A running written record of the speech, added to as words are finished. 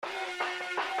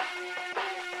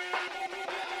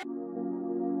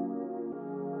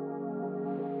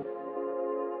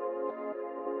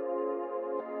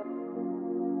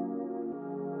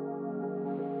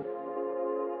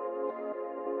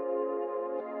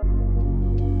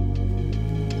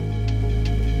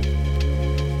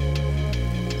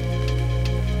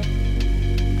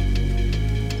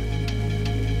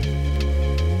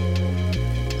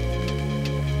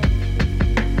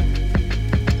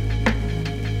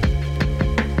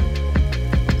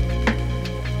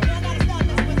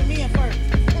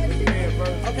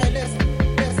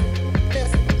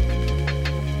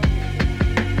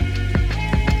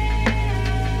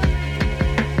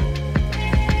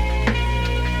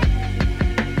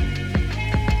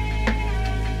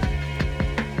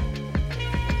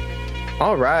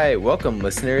All right, welcome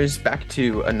listeners back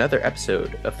to another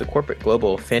episode of the Corporate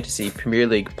Global Fantasy Premier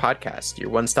League podcast, your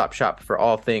one-stop shop for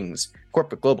all things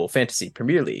Corporate Global Fantasy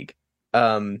Premier League.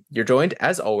 You're joined,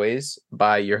 as always,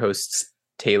 by your hosts,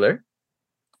 Taylor.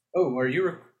 Oh, are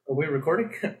we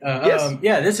recording? Yes.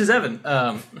 Yeah, this is Evan.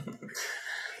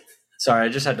 Sorry, I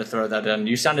just had to throw that in.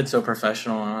 You sounded so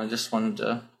professional, and I just wanted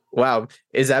to... Wow,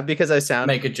 is that because I sound...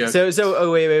 Make a joke.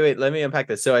 Wait, let me unpack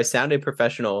this. So I sounded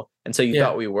professional, and so you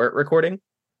thought we weren't recording?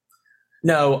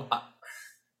 No,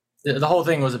 the whole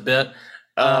thing was a bit.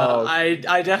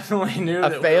 I definitely knew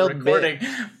that we were recording.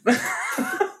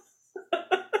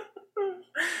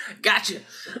 Gotcha.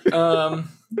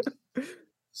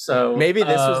 So maybe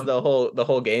this was the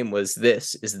whole game was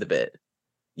this is the bit.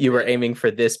 You were aiming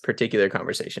for this particular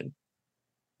conversation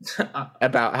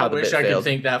about how the bit failed. I wish I could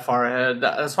think that far ahead.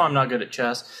 That's why I'm not good at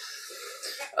chess.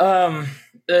 And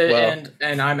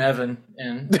I'm Evan,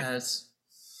 and as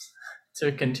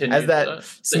to continue as that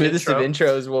smoothest of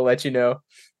intros, we'll let you know.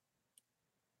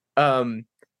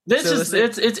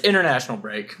 It's international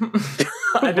break.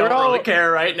 I don't really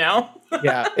care right now.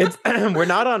 Yeah, it's we're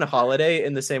not on holiday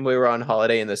in the same way we're on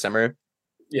holiday in the summer.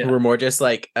 Yeah, we're more just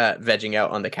like vegging out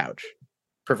on the couch,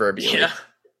 proverbially. Yeah.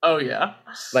 Oh yeah.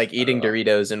 Like eating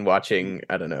Doritos and watching,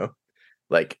 I don't know,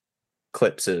 like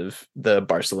clips of the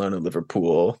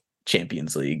Barcelona-Liverpool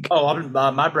Champions League. Oh,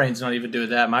 my brain's not even doing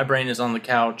that. My brain is on the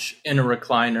couch in a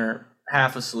recliner,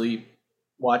 half asleep,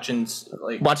 watching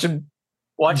some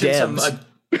watching some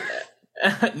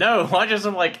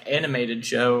like animated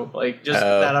show, like just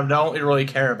that I don't really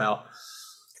care about.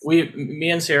 Me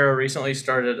and Sarah recently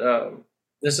started.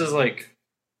 This is like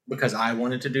because I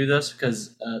wanted to do this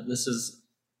because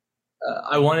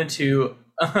I wanted to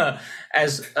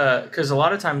because a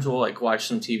lot of times we'll like watch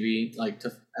some TV like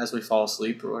as we fall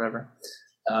asleep or whatever.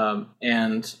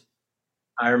 And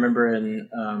I remember in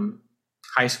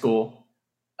high school,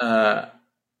 I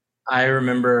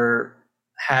remember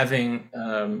having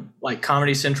like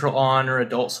Comedy Central on or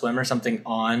Adult Swim or something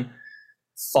on,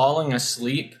 falling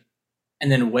asleep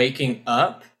and then waking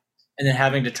up and then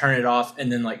having to turn it off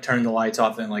and then like turn the lights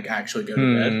off and like actually go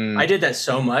to bed. I did that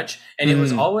so much, and it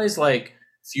was always like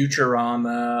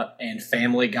Futurama and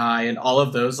Family Guy and all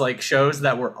of those like shows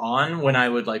that were on when I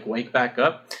would like wake back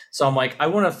up. So I'm like, I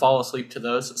want to fall asleep to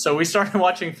those. So we started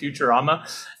watching Futurama,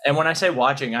 and when I say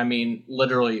watching, I mean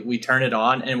literally we turn it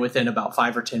on and within about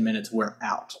 5 or 10 minutes we're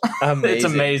out. It's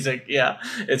amazing. Yeah,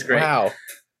 it's great. Wow,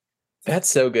 that's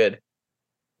so good.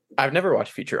 I've never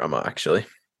watched Futurama actually.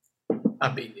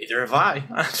 I mean, neither have I.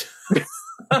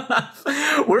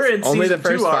 We're in only season the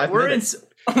first 2. 5 minutes.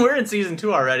 We're in season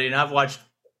 2 already, and I've watched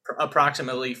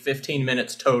approximately 15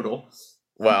 minutes total.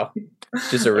 Wow.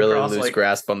 Just a really loose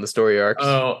grasp on the story arcs.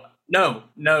 Oh,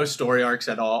 no story arcs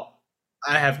at all.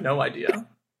 I have no idea.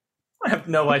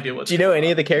 What's Do you know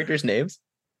any of the characters' names?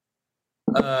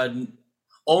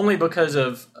 Only because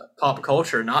of pop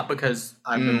culture, not because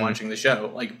I've been watching the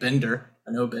show. Like Bender.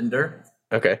 I know Bender.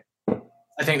 Okay.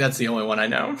 I think that's the only one I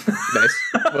know. Nice.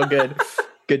 Well, good.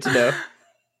 Good to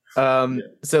know.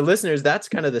 So listeners, that's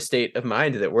kind of the state of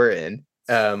mind that we're in.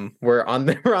 We're on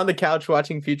the couch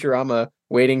watching Futurama,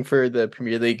 waiting for the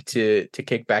Premier League to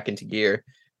kick back into gear.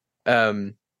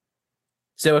 So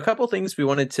a couple things we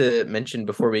wanted to mention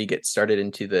before we get started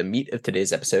into the meat of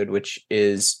today's episode, which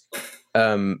is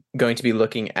going to be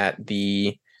looking at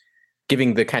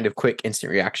giving the kind of quick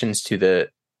instant reactions to the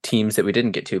teams that we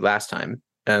didn't get to last time.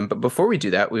 But before we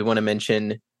do that, we want to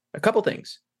mention a couple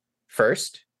things.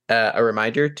 First, a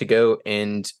reminder to go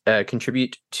and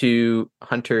contribute to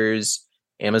Hunter's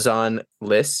Amazon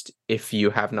list if you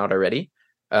have not already.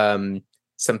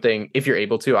 Something, if you're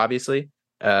able to, obviously,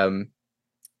 that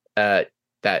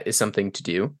is something to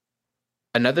do.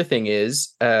 Another thing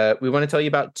is we want to tell you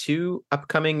about 2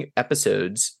 upcoming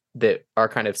episodes that are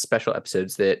kind of special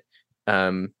episodes that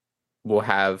we'll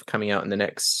have coming out in the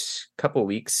next couple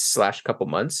weeks / couple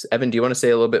months. Evan, do you want to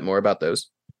say a little bit more about those?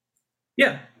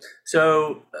 Yeah.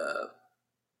 So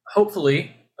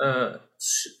hopefully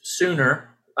sooner.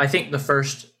 I think the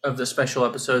first of the special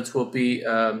episodes will be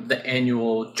the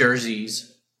annual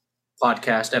Jerseys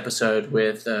podcast episode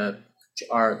with the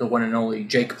one and only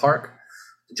Jake Park,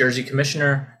 the Jersey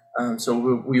commissioner. So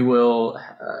we will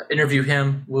interview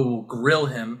him. We will grill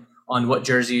him on what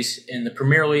jerseys in the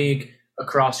Premier League,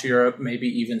 across Europe, maybe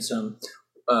even some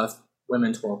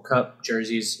Women's World Cup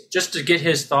jerseys, just to get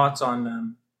his thoughts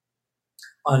on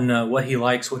what he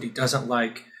likes, what he doesn't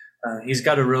like. He's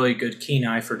got a really good keen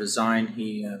eye for design.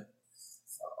 He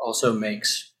also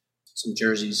makes some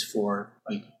jerseys for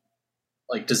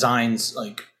like designs,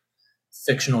 like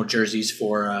fictional jerseys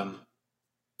for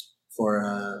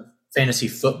fantasy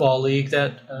football league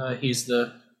that he's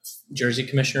the jersey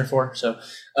commissioner for. So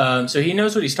he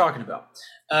knows what he's talking about.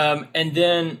 And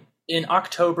then in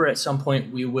October at some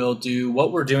point, we will do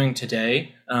what we're doing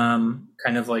today,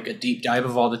 kind of like a deep dive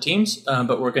of all the teams,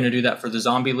 but we're going to do that for the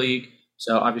Zombie League.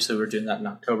 So obviously we're doing that in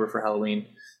October for Halloween.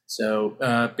 So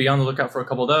be on the lookout for a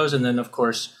couple of those. And then, of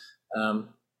course,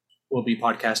 we'll be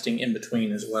podcasting in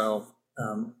between as well,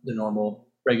 the normal,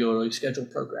 regularly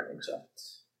scheduled programming. So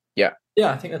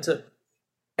yeah, I think that's it.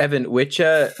 Evan, which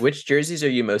jerseys are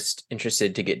you most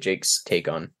interested to get Jake's take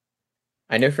on?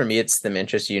 I know for me, it's the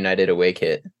Manchester United away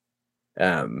kit.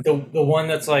 The one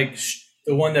that's like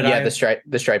the one that the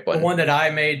stripe one. The one that I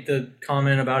made the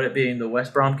comment about it being the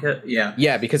West Brom kit.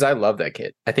 Yeah, because I love that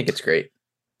kit. I think it's great.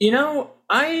 This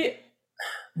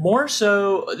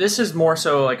is more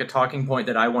so like a talking point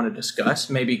that I want to discuss,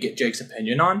 maybe get Jake's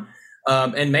opinion on,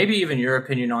 and maybe even your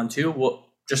opinion on too. Well,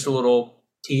 just a little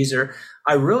teaser.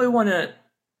 I really want to,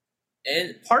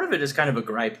 and part of it is kind of a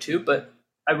gripe too, but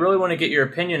I really want to get your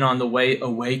opinion on the way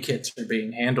away kits are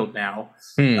being handled now.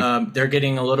 They're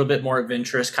getting a little bit more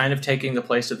adventurous, kind of taking the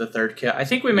place of the third kit. I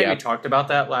think we maybe talked about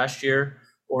that last year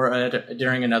or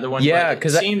during another one. Yeah,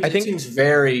 because I think it seems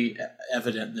very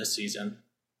evident this season.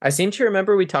 I seem to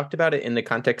remember we talked about it in the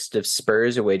context of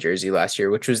Spurs away jersey last year,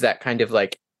 which was that kind of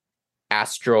like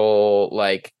astral,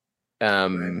 like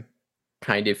kind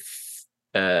of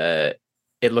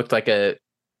it looked like an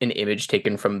image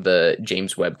taken from the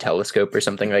James Webb telescope or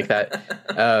something like that.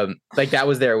 Like that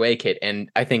was their away kit. And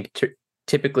I think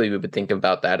typically we would think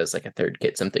about that as like a third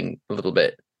kit, something a little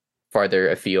bit farther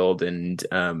afield and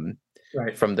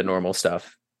from the normal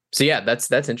stuff. So yeah,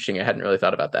 that's interesting. I hadn't really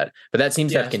thought about that, but that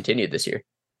seems to have continued this year.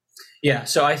 Yeah.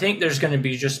 So I think there's going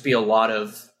to be a lot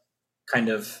of kind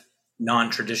of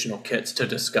non-traditional kits to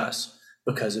discuss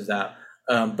because of that.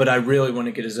 But I really want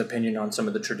to get his opinion on some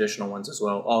of the traditional ones as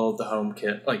well. All of the home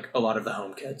kit, like a lot of the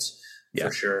home kits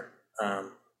for sure.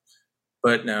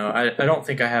 But no, I don't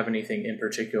think I have anything in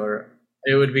particular.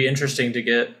 It would be interesting to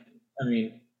get,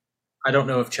 I don't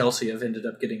know if Chelsea have ended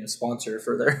up getting a sponsor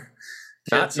for their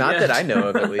not that I know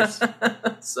of, at least.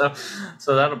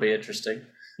 So that'll be interesting.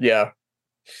 Yeah.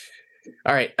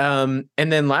 All right. And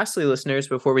then lastly, listeners,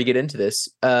 before we get into this,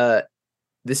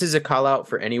 this is a call out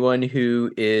for anyone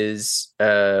who is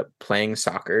playing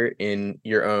soccer in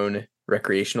your own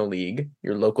recreational league,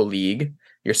 your local league,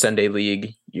 your Sunday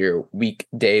league, your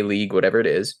weekday league, whatever it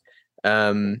is.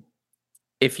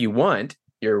 If you want,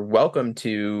 you're welcome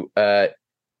to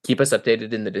keep us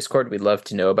updated in the Discord. We'd love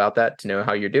to know about that, to know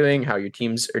how you're doing, how your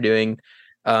teams are doing.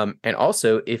 And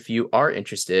also, if you are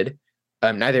interested,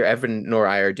 neither Evan nor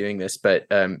I are doing this, but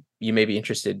you may be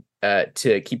interested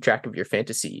to keep track of your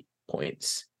fantasy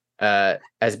points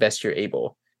as best you're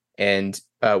able. And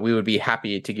we would be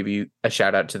happy to give you a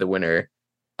shout out to the winner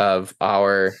of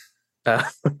our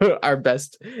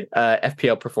best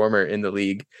FPL performer in the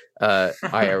league,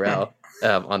 IRL,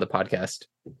 on the podcast.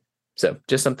 So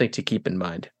just something to keep in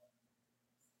mind.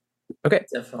 Okay.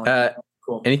 Definitely.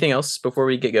 Cool. Anything else before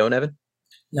we get going, Evan?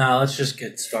 No, let's just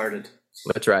get started.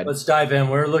 Let's ride. Let's dive in.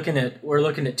 We're looking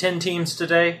at 10 teams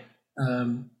today.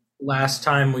 Last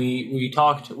time we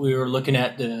talked, we were looking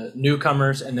at the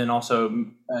newcomers and then also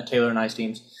Taylor and I's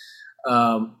teams.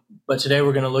 But today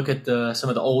we're going to look at some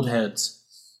of the old heads.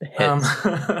 And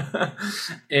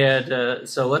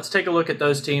so let's take a look at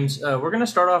those teams. We're going to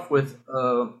start off with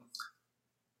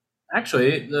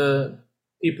actually the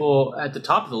people at the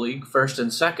top of the league, first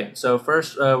and second. So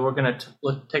first, we're going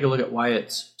to take a look at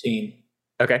Wyatt's team.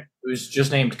 Okay. Who's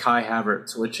just named Kai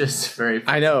Havertz, which is very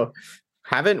funny. I know.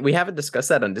 We haven't discussed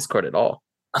that on Discord at all.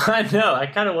 I know. I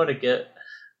kind of want to get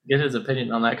his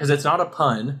opinion on that because it's not a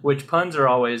pun, which puns are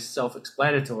always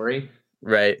self-explanatory.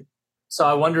 Right. So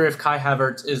I wonder if Kai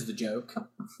Havertz is the joke.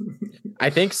 I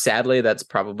think sadly that's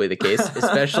probably the case,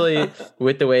 especially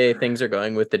with the way things are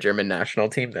going with the German national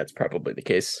team. That's probably the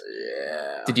case.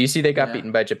 Yeah. Did you see they got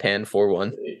beaten by Japan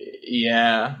 4-1?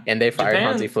 Yeah. And they fired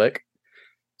Hansi Flick.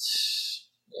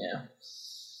 Yeah.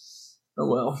 Oh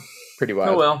well. Pretty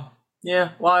wild. Oh well.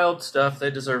 Yeah, wild stuff. They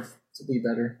deserve to be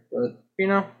better. But,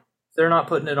 if they're not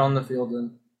putting it on the field,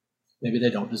 then maybe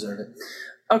they don't deserve it.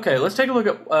 Okay, let's take a look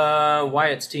at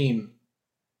Wyatt's team.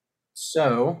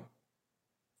 So,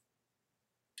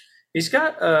 he's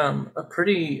got a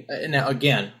pretty... now,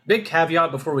 again, big caveat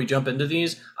before we jump into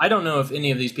these. I don't know if any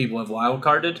of these people have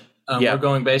wildcarded. We're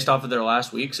going based off of their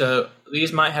last week, so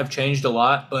these might have changed a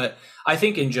lot. But I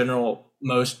think in general,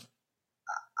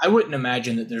 I wouldn't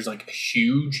imagine that there's like a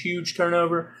huge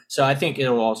turnover. So I think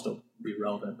it'll also be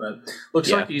relevant. But looks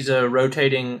like he's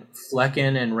rotating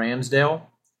Flecken and Ramsdale,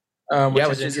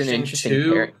 which is an interesting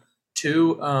pairing.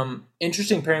 two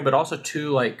interesting pairing, but also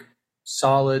two like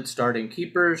solid starting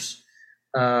keepers.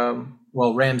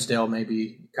 Well, Ramsdale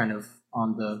maybe kind of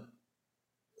on the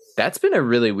That's been a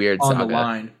really weird saga. the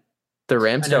line. The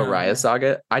Ramsdale Raya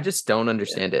saga. I just don't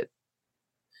understand it.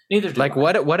 Neither do like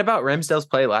I. What about Ramsdale's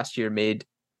play last year made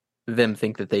them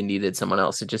think that they needed someone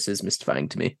else? It just is mystifying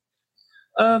to me.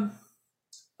 I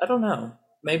don't know.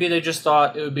 Maybe they just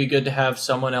thought it would be good to have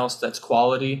someone else that's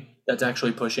quality, that's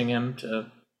actually pushing him to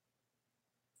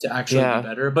actually be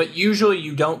better. But usually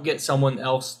you don't get someone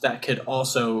else that could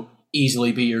also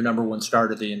easily be your number one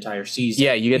starter the entire season.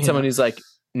 Yeah, you get someone who's like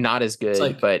not as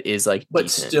good, but is like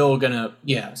decent. still gonna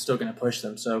push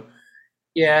them. So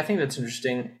yeah, I think that's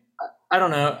interesting. I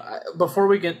don't know. Before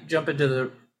we jump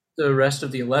into the rest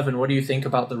of the 11, what do you think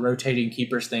about the rotating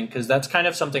keepers thing? Because that's kind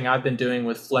of something I've been doing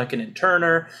with Flecken and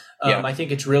Turner. I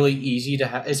think it's really easy to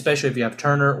have, especially if you have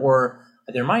Turner, or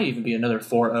there might even be another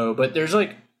 4-0, but there's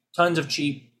like tons of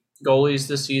cheap goalies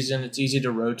this season. It's easy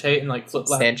to rotate and like flip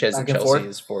Sanchez back and and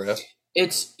Chelsea forth. is 4-0.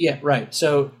 It's right.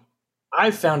 So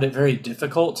I've found it very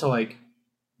difficult to like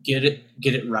get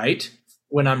it right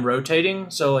when I'm rotating.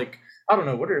 So like, I don't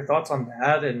know. What are your thoughts on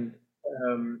that? And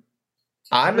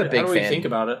I'm a big fan. How do we think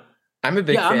about it? I'm a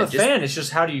big fan. I'm a fan. It's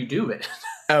just how do you do it?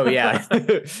 Oh yeah.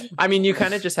 I mean, you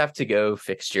kind of just have to go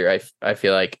fixture. I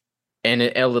feel like, and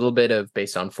a little bit of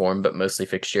based on form, but mostly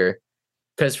fixture.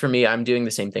 Because for me, I'm doing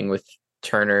the same thing with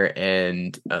Turner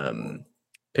and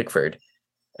Pickford.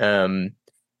 And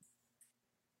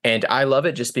I love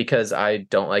it just because I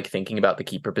don't like thinking about the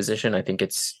keeper position. I think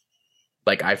it's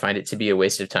like, I find it to be a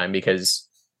waste of time because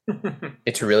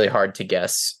it's really hard to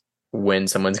guess when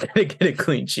someone's going to get a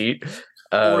clean sheet.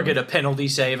 Or get a penalty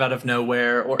save out of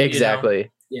nowhere. Or exactly.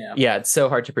 Yeah, it's so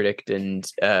hard to predict, and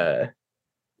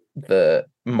the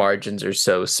margins are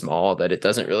so small that it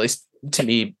doesn't really, to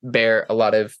me, bear a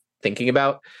lot of thinking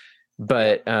about.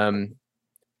 But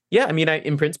yeah, I mean,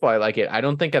 in principle, I like it. I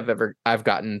don't think I've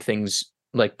gotten things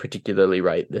like particularly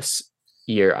right this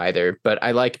year either, but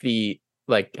I like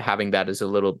having that as a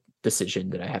little decision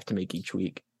that I have to make each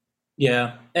week.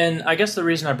 Yeah, and I guess the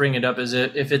reason I bring it up is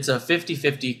if it's a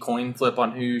 50-50 coin flip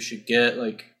on who you should get,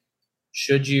 like,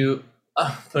 should you?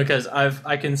 Because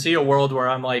I can see a world where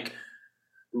I'm like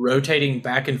rotating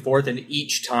back and forth, and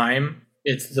each time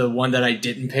it's the one that I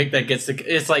didn't pick that gets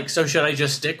it's like, so should I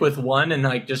just stick with one and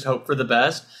like just hope for the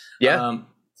best? Yeah.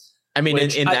 I mean,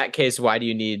 in that case, why do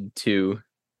you need to?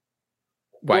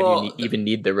 Why do you even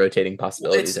need the rotating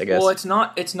possibilities? I guess. Well, it's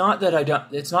not that I don't.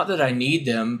 It's not that I need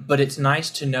them, but it's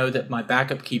nice to know that my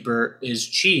backup keeper is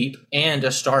cheap and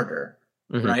a starter,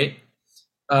 right?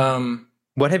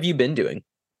 What have you been doing?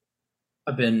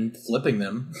 I've been flipping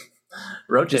them,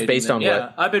 rotating. Just based on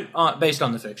what? I've been based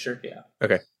on the fixture. Yeah.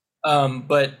 Okay.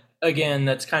 But again,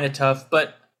 that's kind of tough.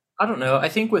 But I don't know. I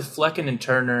think with Flecken and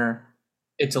Turner,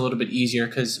 it's a little bit easier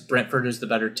because Brentford is the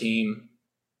better team.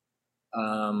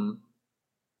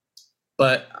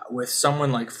 But with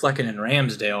someone like Flecken and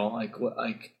Ramsdale,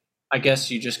 like I guess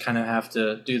you just kind of have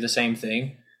to do the same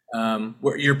thing.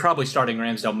 You're probably starting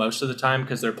Ramsdale most of the time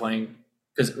because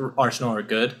Arsenal are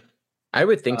good. I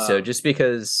would think so, just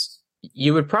because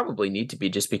you would probably need to be,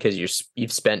 just because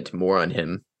you've spent more on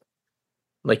him.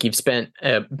 Like, you've spent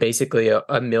basically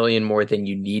a million more than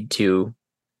you need to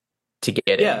get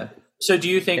it. Yeah. So do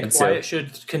you think Wyatt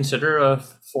should consider a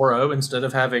 4-0 instead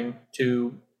of having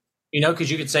to?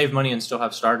 Because you could save money and still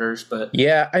have starters, but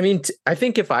yeah, I mean, I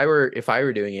think if I were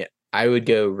doing it, I would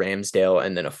go Ramsdale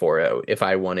and then a 4-0 if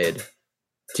I wanted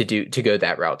to go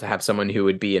that route, to have someone who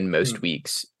would be in most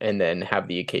weeks and then have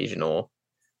the occasional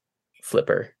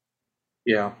flipper.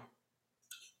 Yeah.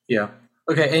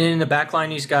 Okay, and in the back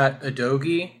line, he's got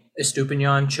Udogie,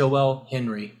 Estupinian, Chilwell,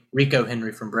 Rico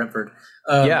Henry from Brentford.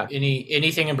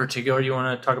 Anything in particular you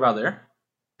want to talk about there?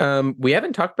 We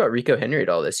haven't talked about Rico Henry at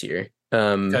all this year.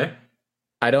 Okay.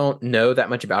 I don't know that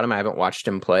much about him. I haven't watched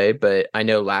him play, but I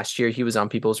know last year he was on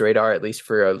people's radar, at least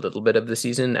for a little bit of the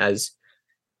season, as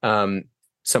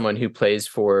someone who plays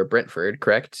for Brentford,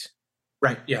 correct?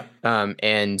 Right, yeah.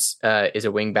 And is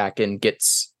a wing back and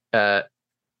gets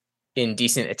in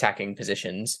decent attacking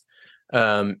positions.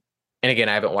 And again,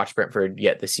 I haven't watched Brentford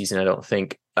yet this season, I don't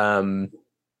think.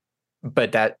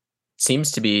 But that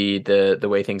seems to be the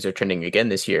way things are trending again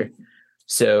this year.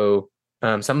 So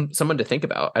someone to think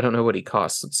about. I don't know what he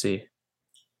costs. Let's see.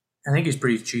 I think he's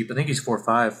pretty cheap. I think he's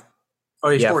 4.5. Oh,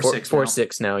 he's 4.6.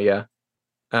 4.6 now. Yeah.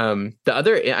 The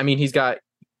other, I mean, he's got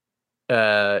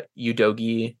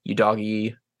Udogie.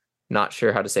 Not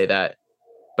sure how to say that,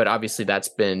 but obviously that's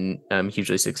been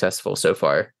hugely successful so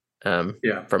far. From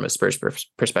a Spurs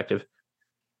perspective.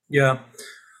 Yeah,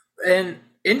 and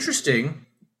interesting.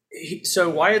 So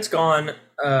Wyatt's gone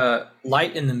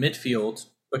light in the midfield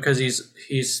because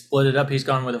he's split it up. He's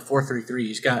gone with a 4-3-3.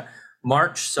 He's got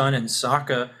March, Son, and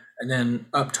Saka, and then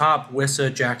up top,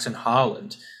 Wissa, Jackson,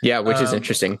 Holland. Yeah, which is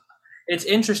interesting. It's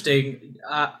interesting.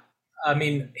 I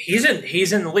mean, he's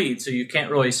in the lead, so you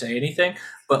can't really say anything.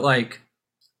 But like,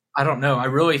 I don't know. I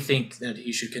really think that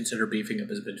he should consider beefing up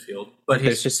his midfield. But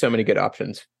there's just so many good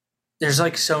options. There's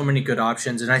like so many good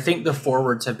options, and I think the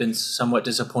forwards have been somewhat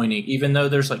disappointing. Even though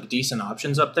there's like decent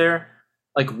options up there,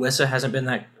 like Wissa hasn't been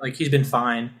that. Like he's been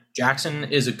fine. Jackson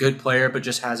is a good player, but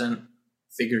just hasn't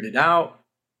figured it out.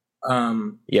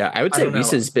 Yeah, I would say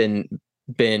Wissa's been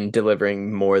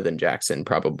delivering more than Jackson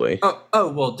probably.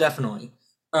 Oh well, definitely.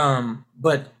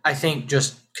 But I think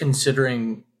just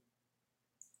considering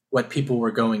what people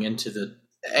were going into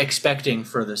expecting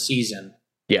for the season,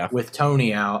 with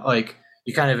Tony out, like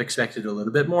you kind of expected a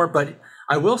little bit more. But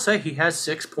I will say he has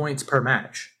 6 points per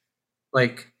match.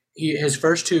 Like his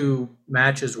first 2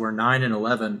 matches were 9 and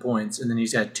 11 points, and then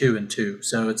he's had 2 and 2.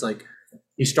 So it's like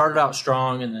he started out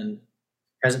strong and then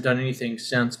hasn't done anything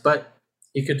since. But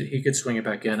he could swing it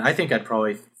back in. I think I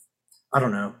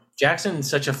don't know. Jackson's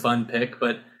such a fun pick,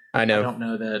 but I don't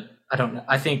know.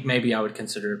 I think maybe I would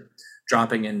consider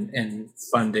dropping and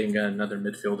funding another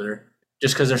midfielder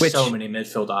just because there's so many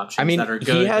midfield options that are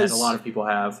good that a lot of people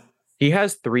have. He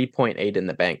has 3.8 in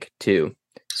the bank too.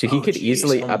 So he could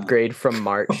easily upgrade from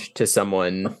March to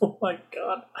someone. Oh my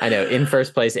God. I know, in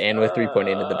first place and with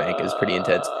 3.8 in the bank is pretty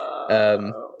intense.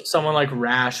 Someone like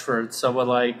Rashford, someone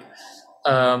like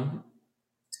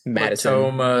Madison.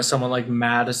 Matoma, someone like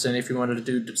Madison, if you wanted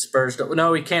to do Spurs.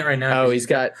 No, he can't right now. Oh,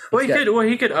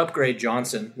 he could upgrade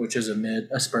Johnson, which is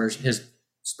a Spurs. His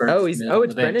Spurs.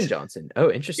 It's Brennan Johnson.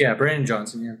 Oh, interesting. Yeah, Brennan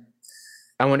Johnson. Yeah.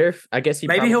 I wonder if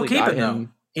maybe he'll keep him though.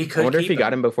 He could. I wonder if he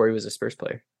got him before he was a Spurs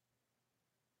player.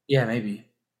 Yeah, maybe.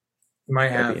 He might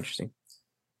have. That'd be interesting.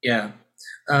 Yeah.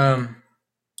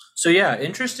 So yeah,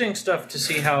 interesting stuff to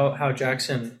see how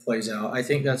Jackson plays out. I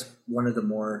think that's one of the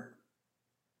more.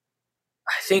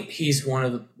 I think he's one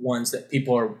of the ones that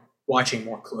people are watching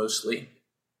more closely,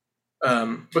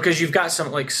 because you've got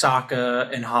some like Saka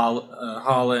and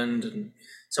Holland and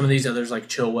some of these others like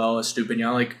Chilwell,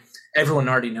 Estupinian. Like everyone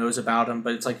already knows about him,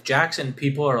 but it's like Jackson.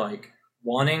 People are like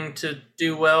wanting to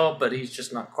do well, but he's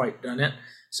just not quite done it.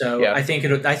 So yeah. I think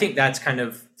that's kind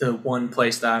of the one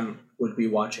place that I would be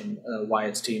watching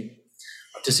Wyatt's team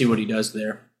to see what he does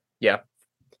there. Yeah.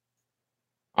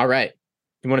 All right.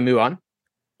 You want to move on?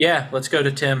 Yeah, let's go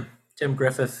to Tim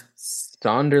Griffith.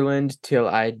 Sunderland till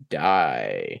I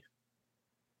die.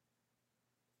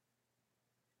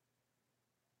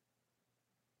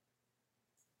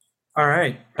 All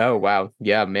right. Oh, wow.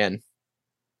 Yeah, man.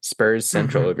 Spurs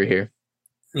Central over here.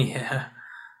 Yeah.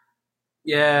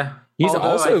 Yeah.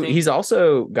 He's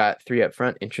also got 3 up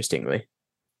front, interestingly.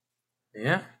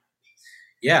 Yeah.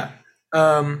 Yeah.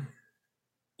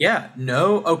 Yeah.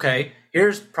 No. Okay.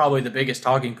 Here's probably the biggest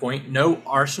talking point. No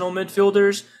Arsenal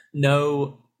midfielders,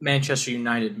 no Manchester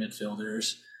United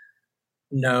midfielders,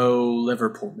 no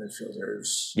Liverpool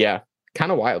midfielders. Yeah,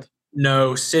 kind of wild.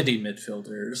 No City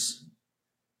midfielders.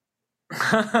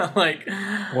 Like,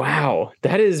 wow,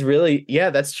 that is really,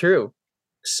 that's true.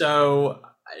 So,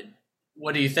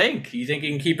 what do you think? You think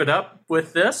you can keep it up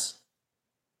with this?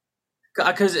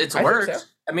 Because it's worked. So.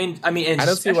 I mean, I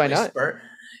don't see why not.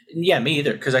 Yeah, me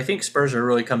either, because I think Spurs are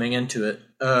really coming into it.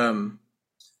 I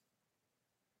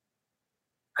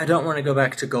don't want to go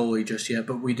back to goalie just yet,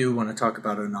 but we do want to talk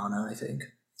about Onana, I think.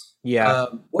 Yeah.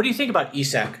 What do you think about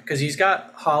Isak? Because he's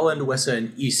got Holland, Wissa,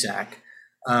 and Isak.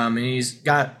 And he's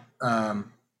got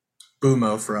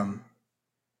Bumo from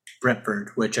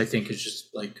Brentford, which I think is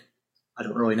just like, I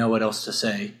don't really know what else to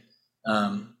say.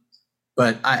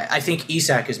 But I think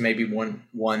Isak is maybe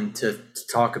one to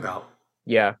talk about.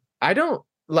 Yeah. I'm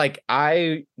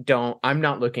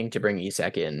not looking to bring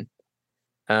Isak in,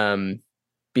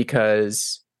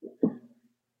 because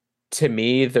to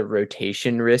me, the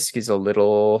rotation risk is a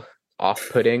little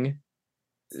off-putting.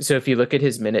 So if you look at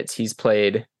his minutes, he's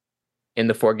played in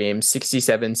the 4 games,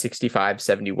 67, 65,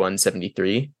 71,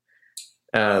 73.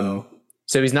 So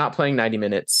he's not playing 90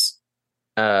 minutes.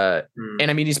 And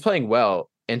I mean, he's playing well.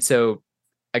 And so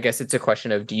I guess it's a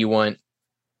question of, do you want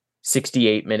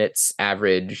 68 minutes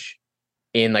average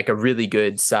in like a really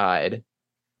good side?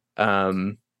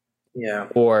 Or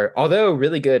although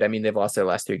really good, I mean, they've lost their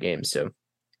last 3 games. So,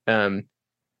 and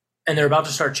they're about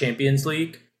to start Champions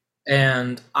League.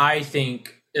 And I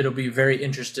think it'll be very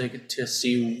interesting to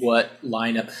see what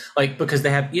lineup, like, because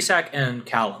they have Isak and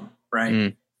Callum,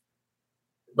 right?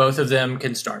 Both of them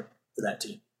can start for that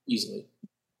team easily.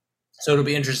 So it'll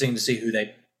be interesting to see who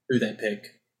they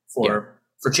pick for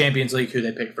for Champions League, who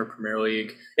they pick for Premier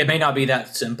League. It may not be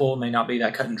that simple, may not be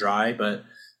that cut and dry, but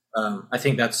I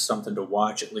think that's something to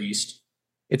watch at least.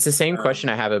 It's the same question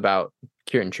I have about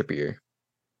Kieran Trippier.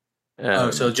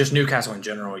 So just Newcastle in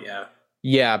general, yeah.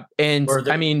 Yeah, and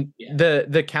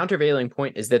the countervailing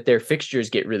point is that their fixtures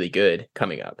get really good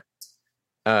coming up.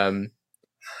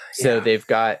 So they've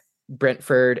got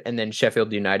Brentford and then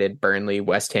Sheffield United, Burnley,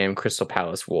 West Ham, Crystal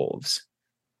Palace, Wolves.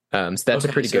 So that's a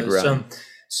pretty good run.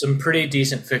 Some pretty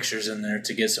decent fixtures in there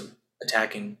to get some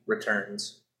attacking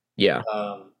returns. Yeah,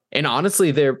 and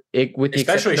honestly, with the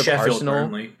especially exception of Sheffield, Arsenal,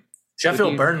 Burnley.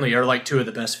 Sheffield, Burnley are like two of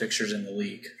the best fixtures in the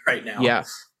league right now. Yeah,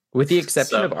 with the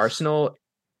exception of Arsenal,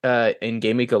 in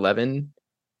game week 11,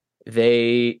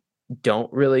 they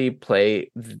don't really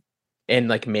play. And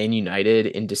like Man United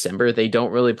in December, they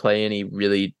don't really play any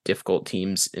really difficult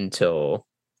teams until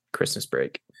Christmas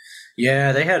break.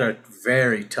 Yeah, they had a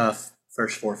very tough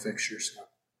first 4 fixtures.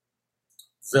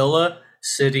 Villa,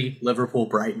 City, Liverpool,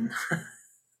 Brighton.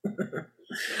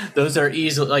 Those are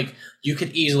easily, like, you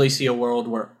could easily see a world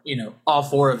where, all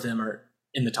 4 of them are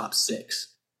in the top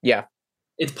 6. Yeah.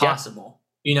 It's possible.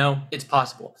 It's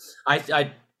possible.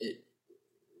 It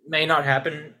may not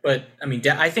happen, but I mean,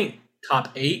 I think top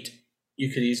 8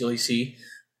 you could easily see.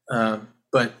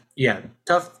 But yeah,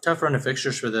 tough run of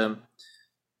fixtures for them.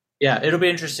 Yeah, it'll be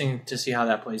interesting to see how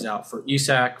that plays out for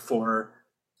Isak, for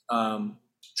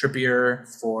Trippier,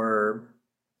 for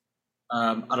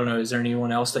I don't know, is there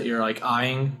anyone else that you're like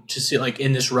eyeing to see like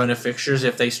in this run of fixtures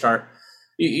if they start?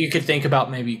 You could think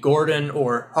about maybe Gordon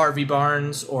or Harvey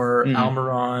Barnes or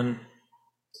Almiron.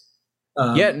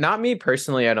 Yeah, not me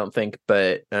personally, I don't think,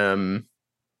 but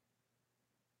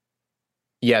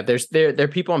yeah, there are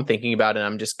people I'm thinking about, and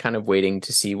I'm just kind of waiting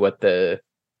to see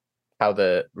how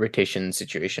the rotation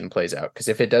situation plays out. Because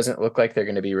if it doesn't look like they're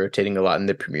going to be rotating a lot in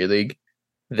the Premier League,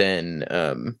 then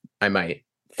I might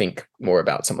think more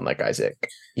about someone like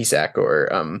Isak or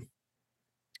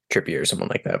Trippier or someone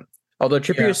like that. Although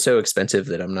Trippier is so expensive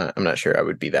that I'm not sure I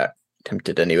would be that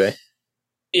tempted anyway.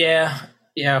 Yeah,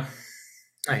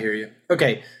 I hear you.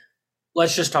 Okay,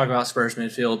 let's just talk about Spurs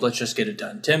midfield. Let's just get it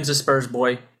done. Tim's a Spurs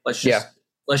boy. Let's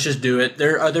just do it.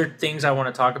 There are other things I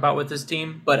want to talk about with this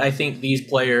team, but I think these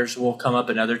players will come up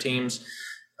in other teams.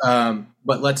 But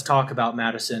let's talk about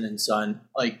Maddison and Son.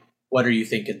 Like, what are you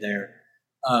thinking there?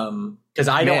 Because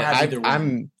I don't have either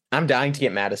one. I'm dying to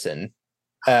get Maddison.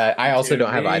 I also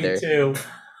don't have either. Too.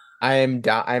 I'm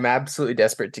absolutely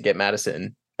desperate to get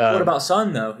Maddon. What about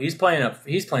Son though? He's playing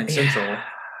central.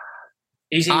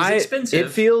 He's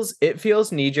expensive. It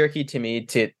feels knee jerky to me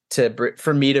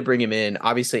for me to bring him in.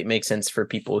 Obviously, it makes sense for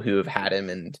people who have had him,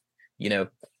 and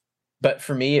but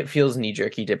for me, it feels knee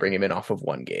jerky to bring him in off of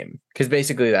one game, because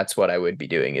basically that's what I would be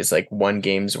doing is like one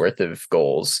game's worth of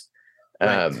goals.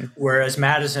 Right. Whereas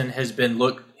Maddison has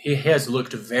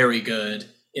looked very good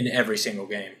in every single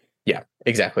game. Yeah,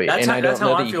 exactly. I don't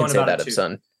know that you can say that of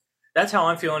Son. That's how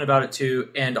I'm feeling about it too.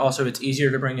 And also, it's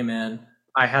easier to bring him in.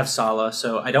 I have Salah,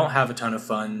 so I don't have a ton of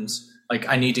funds. Like,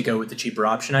 I need to go with the cheaper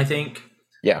option, I think.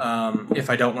 Yeah. If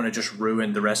I don't want to just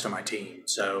ruin the rest of my team.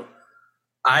 So,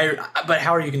 but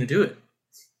how are you going to do it?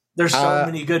 There's so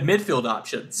many good midfield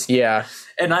options. Yeah.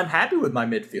 And I'm happy with my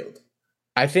midfield.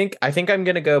 I think I'm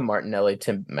going to go Martinelli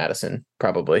to Maddison,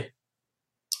 probably.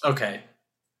 Okay.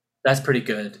 That's pretty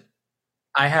good.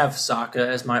 I have Saka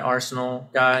as my Arsenal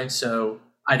guy, so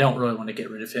I don't really want to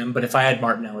get rid of him. But if I had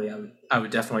Martinelli, I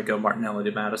would definitely go Martinelli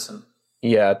to Maddison.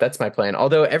 Yeah, that's my plan.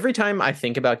 Although every time I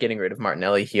think about getting rid of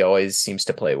Martinelli, he always seems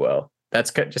to play well.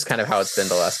 That's just kind of how it's been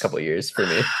the last couple of years for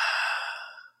me.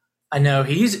 I know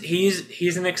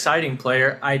he's an exciting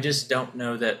player. I just don't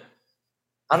know that.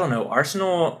 I don't know.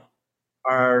 Arsenal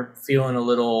are feeling a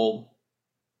little.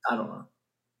 I don't know.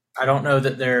 I don't know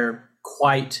that they're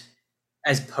quite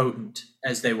as potent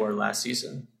as they were last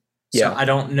season. So I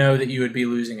don't know that you would be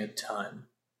losing a ton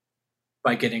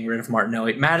by getting rid of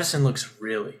Martinelli. Maddison looks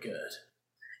really good.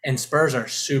 And Spurs are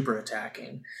super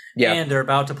attacking. Yeah. And they're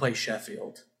about to play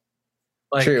Sheffield.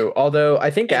 True. Although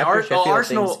I think after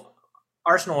Sheffield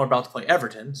Arsenal are about to play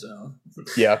Everton, so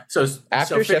yeah. So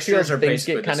after Sheffield things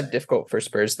get kind of difficult for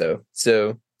Spurs though.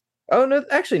 So no,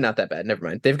 actually not that bad. Never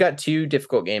mind. They've got 2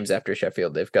 difficult games after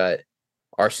Sheffield. They've got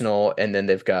Arsenal and then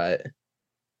they've got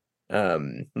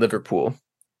Liverpool.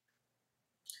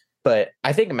 But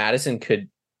I think Maddison could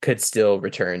still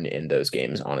return in those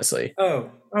games, honestly.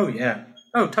 Oh yeah.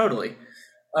 Oh, totally.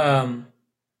 I'm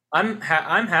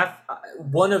half.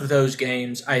 One of those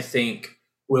games, I think,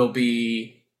 will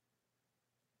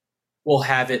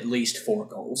have at least 4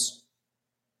 goals.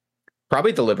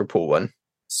 Probably the Liverpool one.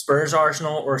 Spurs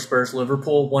Arsenal or Spurs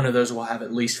Liverpool. One of those will have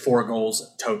at least 4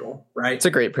 goals total. Right. It's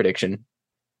a great prediction.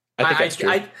 I think that's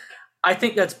true. I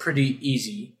think that's pretty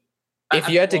easy. If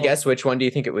you had to guess, which one do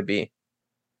you think it would be?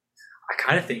 I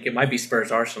kind of think it might be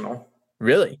Spurs Arsenal.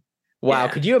 Really? Wow.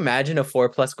 Yeah. Could you imagine a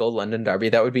 4+ goal London derby?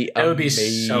 That would be amazing. It would be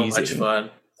so much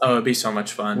fun. Oh, it'd be so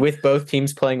much fun. With both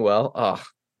teams playing well. Oh.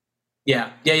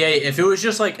 Yeah. If it was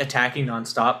just like attacking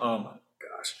nonstop, oh my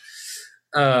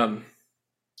gosh.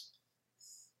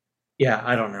 Yeah,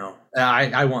 I don't know.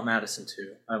 I want Madison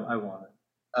too. I want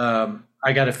it.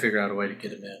 I got to figure out a way to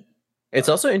get him in. It's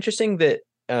also interesting that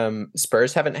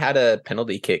Spurs haven't had a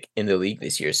penalty kick in the league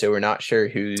this year, so we're not sure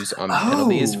who's on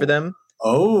penalties for them.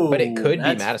 Oh, but it could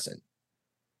be Madison.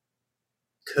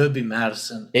 Could be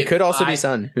Madison. It could also be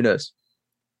Son. Who knows?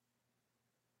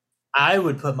 I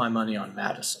would put my money on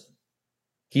Madison.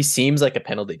 He seems like a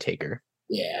penalty taker.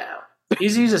 Yeah,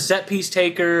 he's a set piece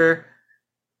taker.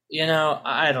 You know,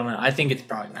 I don't know. I think it's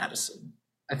probably Madison.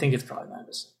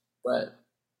 But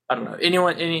I don't know.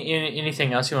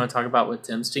 Anything else you want to talk about with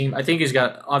Tim's team? I think he's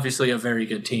got obviously a very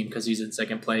good team because he's in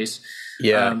second place.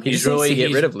 Yeah, he just needs to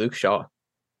get rid of Luke Shaw.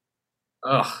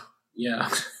 Oh, yeah.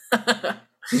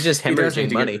 He's just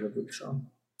hemorrhaging money.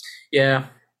 Yeah.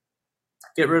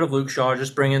 Get rid of Luke Shaw.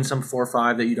 Just bring in some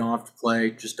 4-5 that you don't have to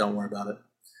play. Just don't worry about it.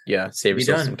 Yeah, save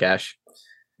yourself some cash.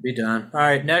 Be done. All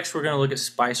right, next we're going to look at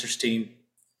Spicer's team.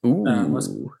 Ooh.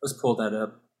 Let's pull that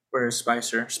up. Where is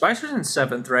Spicer? Spicer's in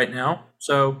 7th right now,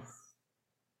 so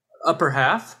upper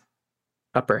half.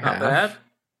 Not bad.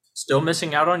 Still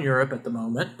missing out on Europe at the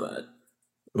moment, but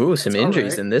some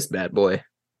injuries in this bad boy.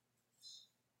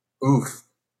 Oof.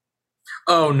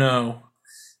 Oh no.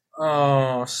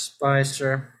 Oh,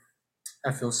 Spicer.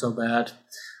 I feel so bad.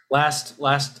 Last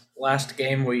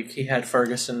game week he had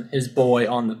Ferguson, his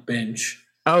boy, on the bench.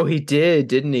 Oh, he did,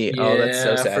 didn't he? Yeah, oh, that's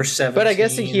so sad. For 17. But I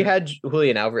guess he had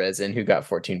Julian Alvarez in, who got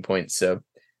 14 points, so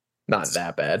not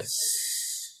that bad.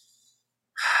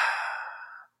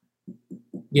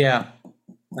 Yeah,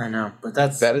 I know, but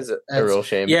that is a real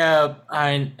shame. Yeah,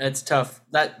 it's tough.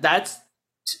 That's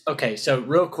okay. So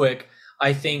real quick,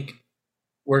 I think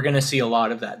we're going to see a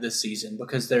lot of that this season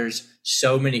because there's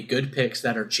so many good picks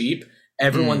that are cheap.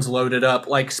 Everyone's loaded up.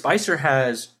 Like Spicer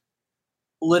has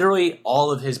literally all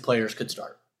of his players could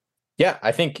start. Yeah,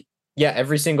 I think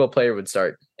every single player would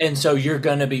start. And so you're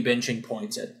going to be benching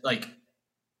points at like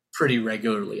pretty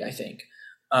regularly, I think.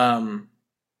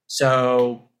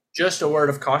 So just a word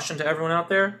of caution to everyone out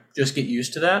there, just get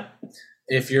used to that.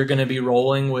 If you're going to be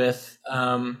rolling with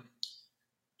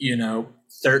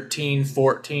 13,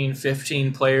 14,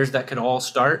 15 players that could all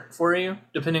start for you,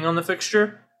 depending on the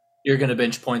fixture, you're going to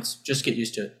bench points. Just get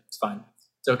used to it. It's fine.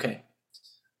 It's okay.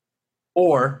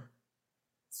 Or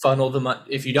funnel them up.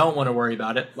 If you don't want to worry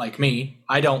about it, like me,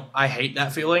 I hate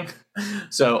that feeling.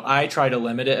 So I try to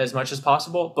limit it as much as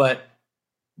possible. But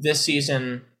this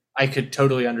season, I could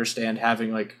totally understand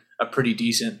having like a pretty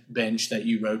decent bench that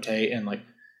you rotate and like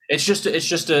it's just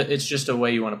a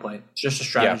way you want to play. It's just a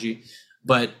strategy. Yeah.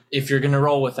 But if you're going to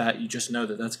roll with that, you just know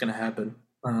that that's going to happen.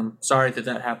 Sorry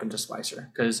that happened to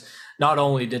Spicer because not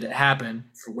only did it happen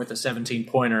with a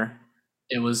 17-pointer,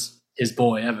 it was his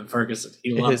boy Evan Ferguson.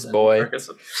 He loves his boy,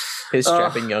 Ferguson. His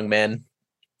strapping young man.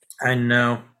 I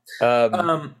know.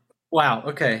 Wow.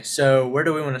 Okay. So where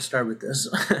do we want to start with this?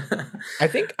 I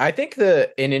think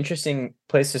an interesting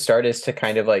place to start is to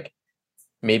kind of like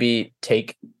maybe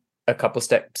take a couple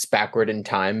steps backward in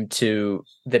time to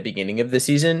the beginning of the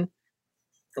season.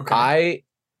 Okay. I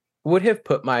would have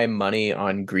put my money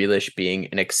on Grealish being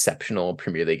an exceptional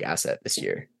Premier League asset this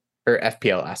year, or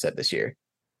FPL asset this year.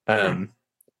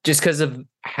 Just because of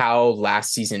how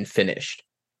last season finished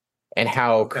and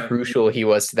how crucial he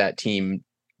was to that team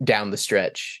down the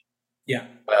stretch. Yeah.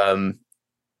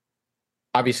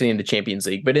 Obviously in the Champions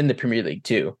League, but in the Premier League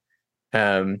too.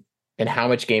 And how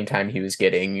much game time he was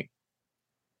getting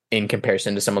in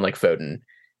comparison to someone like Foden.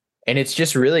 And it's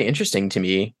just really interesting to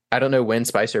me. I don't know when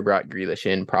Spicer brought Grealish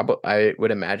in. I would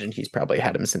imagine he's probably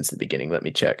had him since the beginning. Let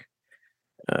me check.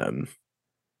 I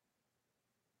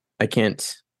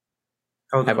can't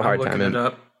have a hard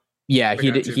time. Yeah,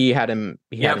 he had him.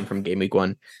 He had him from game week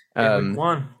 1. Game week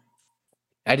 1.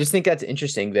 I just think that's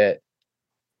interesting that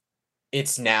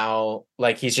it's now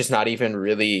like he's just not even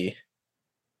really.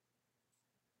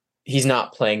 He's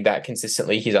not playing that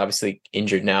consistently. He's obviously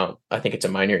injured now. I think it's a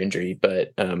minor injury,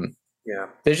 but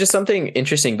there's just something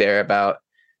interesting there about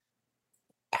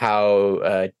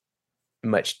how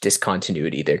much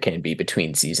discontinuity there can be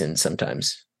between seasons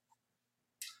sometimes.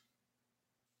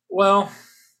 Well,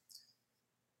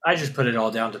 I just put it all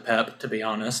down to Pep, to be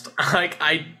honest. Like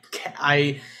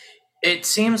it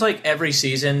seems like every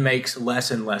season makes less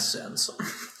and less sense.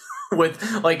 With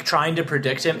like trying to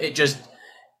predict him,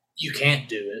 you can't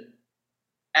do it.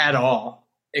 at all,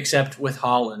 except with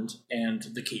Haaland and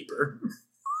the keeper.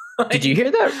 Did you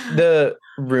hear that? The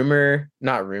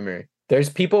not rumor. There's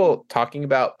people talking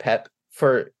about Pep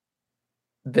for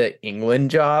the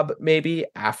England job, maybe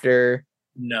after.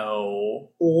 No.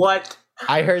 What?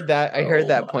 I heard that. I heard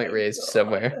that point raised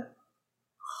somewhere.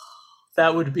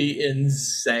 That would be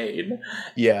insane.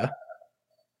 Yeah.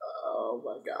 Oh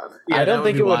my god. Yeah, I don't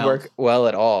think it would wild. work well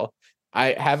at all.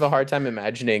 I have a hard time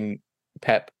imagining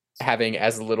Pep having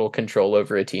as little control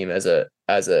over a team as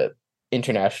a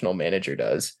international manager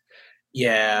does.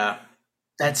 Yeah.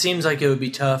 That seems like it would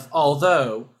be tough.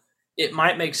 Although it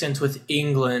might make sense with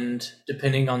England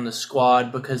depending on the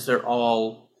squad, because they're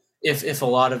all, if a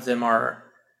lot of them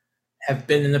have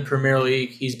been in the Premier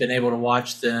League, he's been able to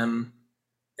watch them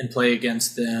and play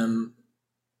against them.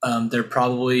 They're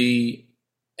probably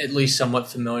at least somewhat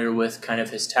familiar with kind of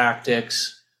his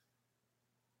tactics.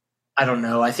 I don't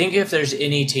know. I think if there's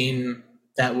any team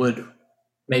that would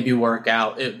maybe work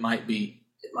out, it might be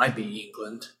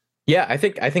England. Yeah, I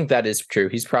think that is true.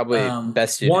 He's probably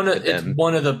best suited for them. It's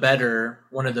one of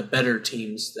the better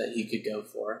teams that he could go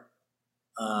for.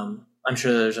 I'm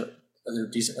sure there's other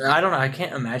decent. I don't know. I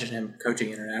can't imagine him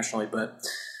coaching internationally, but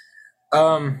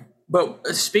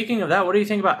speaking of that, what do you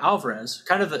think about Alvarez?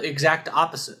 Kind of the exact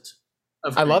opposite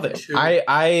of I love it.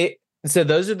 So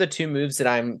those are the two moves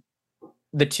that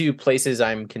the two places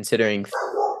I'm considering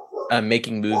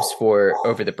making moves for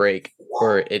over the break,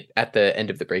 or at the end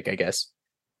of the break, I guess,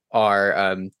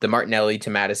 are the Martinelli to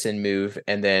Madison move,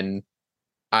 and then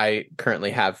I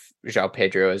currently have João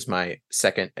Pedro as my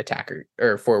second attacker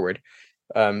or forward.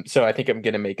 So I think I'm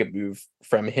going to make a move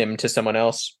from him to someone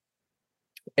else.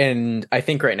 And I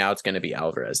think right now it's going to be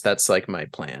Alvarez. That's like my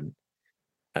plan.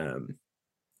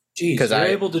 Geez,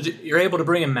 you're able to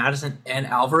bring in Madison and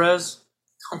Alvarez?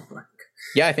 Oh my God.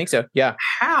 Yeah, I think so. Yeah.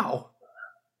 How?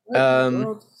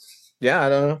 Yeah, I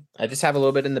don't know. I just have a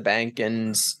little bit in the bank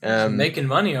and making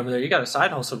money over there. You got a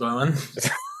side hustle going.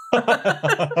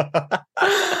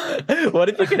 What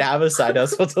if you could have a side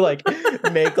hustle to like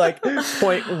make like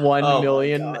 0.1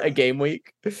 million a game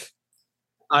week?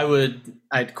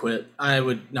 I'd quit. I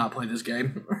would not play this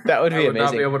game. That would be amazing.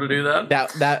 Not be able to do that.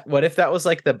 That what if that was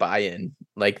like the buy-in?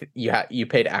 Like you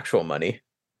paid actual money.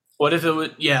 What if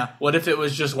it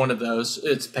was just one of those?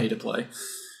 It's pay to play.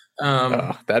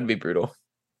 That'd be brutal.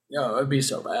 No, it'd be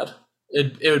so bad.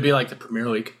 It would be like the Premier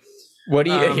League. What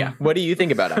do you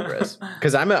think about Alvarez?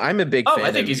 Because I'm a big fan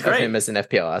I think he's great. Of him as an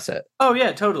FPL asset. Oh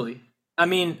yeah, totally. I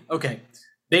mean, okay.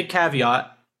 Big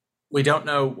caveat: we don't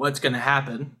know what's going to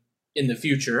happen in the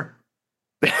future.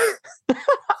 You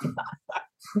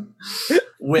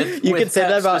can say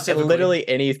that about literally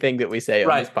anything that we say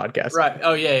on this podcast. Right.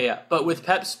 Oh yeah. But with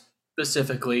Pep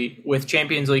specifically, with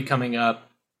Champions League coming up,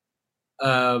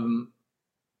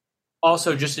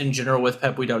 also just in general with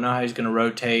Pep, we don't know how he's going to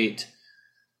rotate.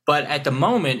 But at the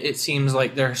moment, it seems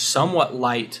like they're somewhat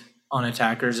light on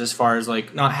attackers as far as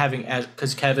like not having,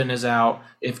 because Kevin is out,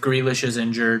 if Grealish is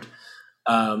injured,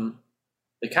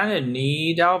 they kind of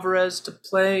need Alvarez to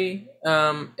play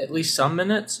at least some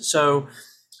minutes. So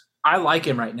I like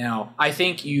him right now. I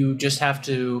think you just have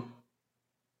to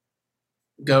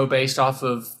go based off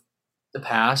of the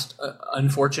past.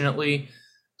 Unfortunately,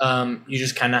 you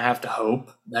just kind of have to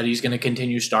hope that he's going to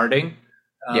continue starting.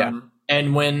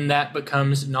 And when that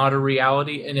becomes not a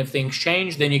reality, and if things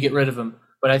change, then you get rid of him.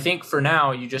 But I think for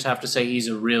now, you just have to say he's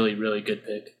a really, really good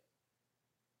pick.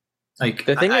 Like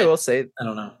the thing I will say, I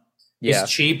don't know. Yeah.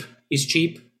 He's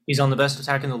cheap. He's on the best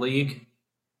attack in the league,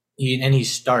 and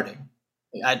he's starting.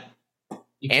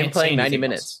 And playing 90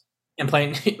 minutes. And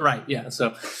playing right, yeah.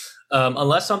 So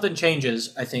unless something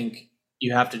changes, I think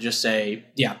you have to just say,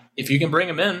 yeah, if you can bring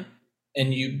him in,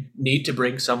 and you need to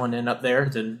bring someone in up there,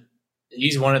 then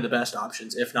he's one of the best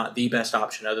options, if not the best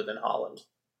option, other than Haaland.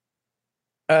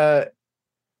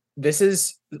 This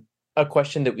is a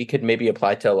question that we could maybe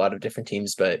apply to a lot of different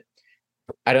teams, but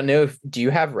I don't know do you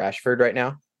have Rashford right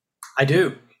now? I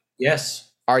do.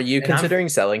 Yes. Are you considering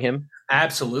selling him?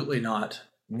 Absolutely not.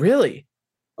 Really?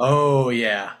 Oh,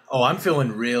 yeah. Oh, I'm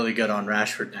feeling really good on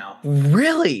Rashford now.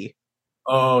 Really?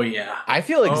 Oh, yeah. I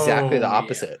feel exactly the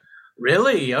opposite. Yeah.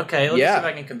 Really? Okay. Let me see if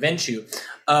I can convince you.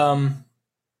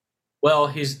 Well,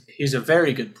 he's a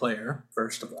very good player,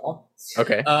 first of all.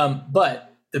 Okay. But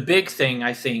the big thing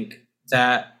I think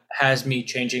that has me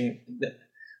changing,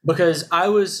 because I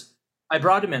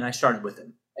brought him in, I started with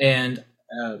him, and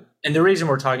the reason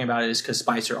we're talking about it is because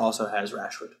Spicer also has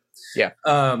Rashford. Yeah.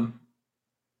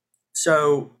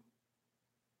 So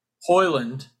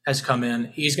Højlund has come in.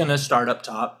 He's going to start up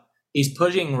top. He's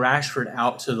putting Rashford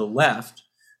out to the left,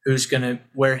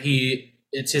 where he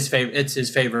it's his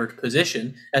favorite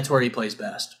position. That's where he plays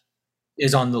best.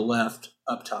 Is on the left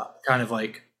up top, kind of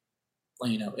like,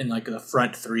 in like the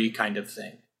front three kind of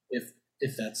thing. If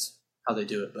that's how they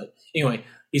do it, but anyway,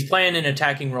 he's playing an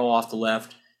attacking role off the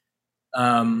left.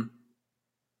 I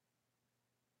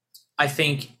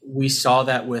think we saw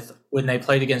that when they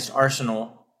played against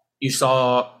Arsenal. You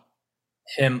saw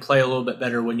him play a little bit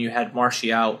better when you had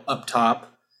Martial up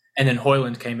top, and then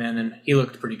Højlund came in and he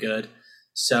looked pretty good.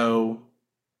 So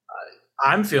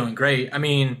I'm feeling great. I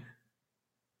mean,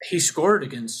 he scored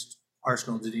against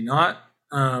Arsenal, did he not?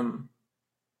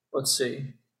 Let's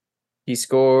see. He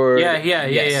scored. Yeah. He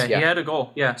had a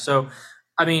goal. Yeah. So,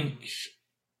 I mean,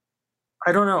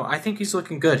 I don't know. I think he's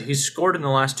looking good. He's scored in the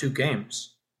last 2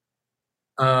 games.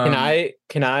 Can I?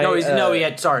 No, he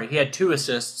had 2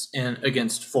 assists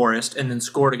against Forest and then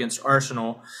scored against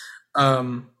Arsenal.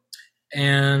 And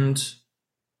I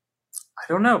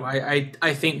don't know.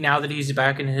 I think now that he's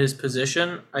back in his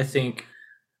position, I think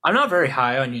I'm not very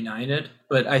high on United,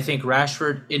 but I think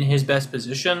Rashford in his best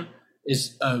position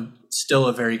is still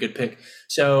a very good pick.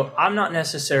 So I'm not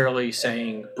necessarily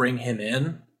saying bring him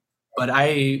in, but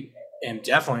I am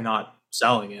definitely not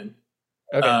selling him.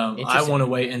 Okay, I want to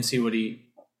wait and see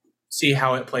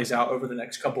how it plays out over the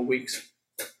next couple weeks.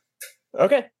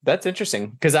 Okay, that's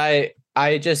interesting because I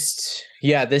just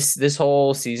this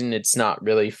whole season it's not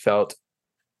really felt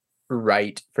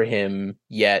right for him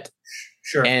yet.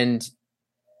 Sure. And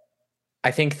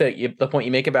I think that the point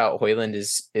you make about Højlund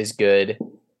is good,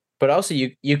 but also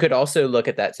you could also look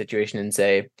at that situation and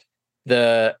say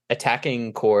the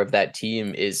attacking core of that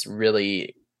team is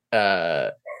really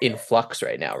in flux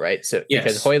right now, right? So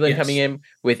because Højlund coming in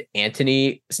with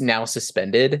Antony now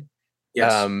suspended,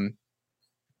 and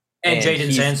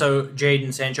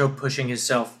Jadon Sancho pushing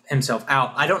himself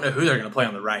out. I don't know who they're going to play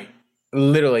on the right.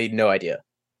 Literally no idea.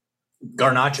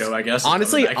 Garnacho, I guess.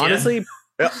 Honestly,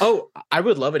 I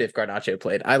would love it if Garnacho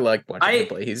played. I like watching him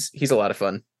play. He's a lot of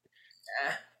fun.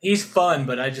 He's fun,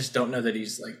 but I just don't know that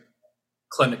he's like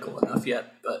clinical enough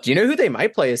yet. But do you know who they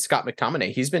might play is Scott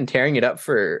McTominay? He's been tearing it up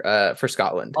for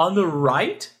Scotland on the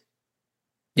right.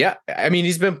 Yeah, I mean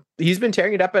he's been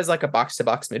tearing it up as like a box to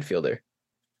box midfielder.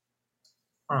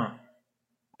 Huh.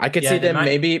 I could see them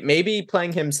maybe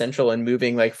playing him central and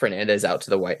moving like Fernandez out to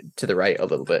the right a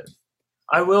little bit.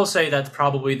 I will say that's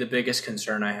probably the biggest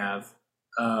concern I have,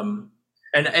 and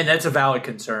that's a valid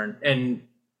concern. And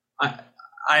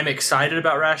I'm excited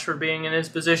about Rashford being in his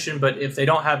position, but if they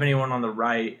don't have anyone on the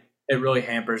right, it really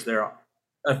hampers their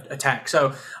attack.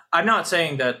 So I'm not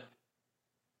saying that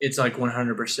it's like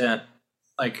 100%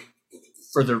 like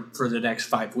for the next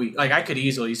 5 weeks. Like I could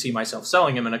easily see myself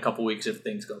selling him in a couple weeks if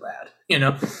things go bad,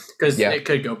 because it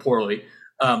could go poorly.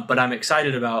 But I'm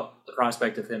excited about the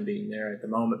prospect of him being there at the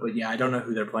moment. But I don't know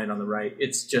who they're playing on the right.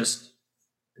 It's just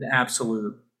an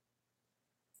absolute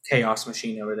chaos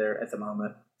machine over there at the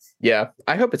moment. Yeah,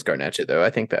 I hope it's Garnacho, though. I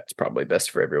think that's probably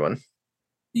best for everyone.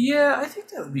 Yeah, I think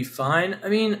that would be fine. I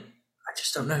mean, I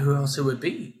just don't know who else it would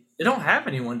be. They don't have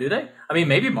anyone, do they? I mean,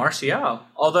 maybe Martial,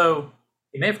 although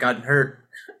he may have gotten hurt.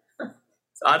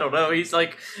 I don't know. He's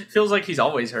like, feels like he's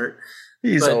always hurt.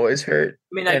 He's always hurt.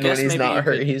 I mean, I guess when he's not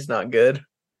hurt, he's not good.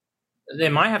 They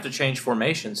might have to change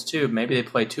formations, too. Maybe they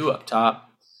play 2 up top,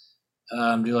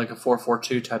 do like a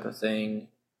 4-4-2 type of thing.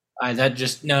 That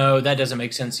doesn't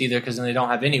make sense either because then they don't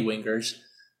have any wingers.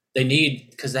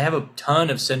 Because they have a ton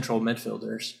of central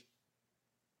midfielders.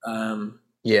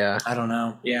 Yeah. I don't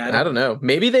know. Yeah, I don't know.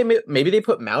 Maybe they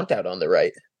put Mount out on the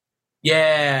right.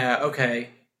 Yeah. Okay.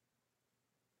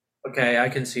 Okay, I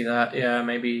can see that. Yeah,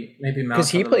 maybe Mount. Because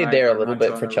he played there a little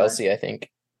bit for Chelsea, I think.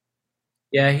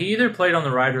 Yeah, he either played on the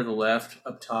right or the left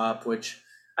up top, which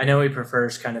I know he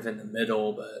prefers kind of in the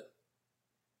middle, but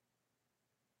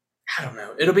I don't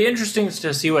know. It'll be interesting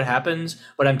to see what happens,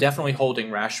 but I'm definitely holding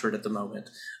Rashford at the moment,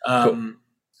 cool.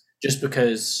 Just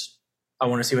because I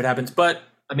want to see what happens. But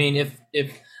I mean,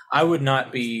 if I would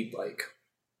not be like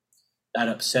that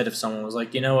upset if someone was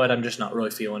like, you know what, I'm just not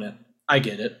really feeling it. I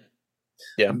get it.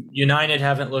 Yeah, United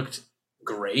haven't looked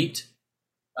great,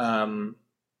 and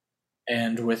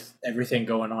with everything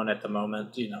going on at the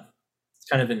moment, it's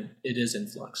kind of it is in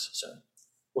flux. So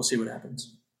we'll see what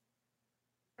happens.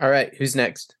 All right, who's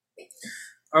next?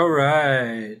 All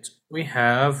right, we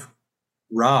have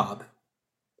Robert,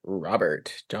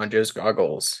 John Joe's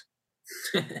goggles.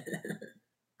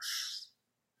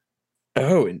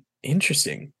 Oh,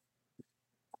 interesting.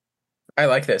 I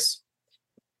like this.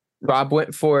 Rob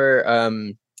went for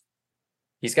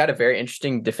he's got a very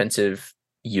interesting defensive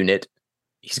unit.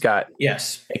 He's got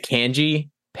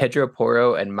Akanji, Pedro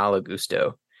Porro, and Malo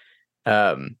Gusto,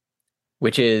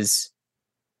 which is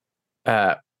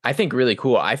I think really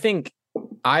cool. I think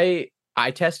eye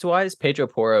test wise, Pedro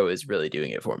Porro is really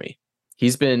doing it for me.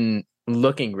 He's been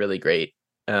looking really great.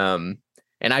 And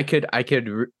I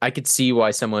could see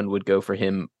why someone would go for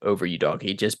him over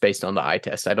Udogie just based on the eye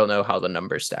test. I don't know how the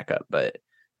numbers stack up, but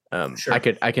Sure.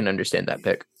 I can understand that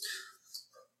pick.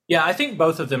 Yeah, I think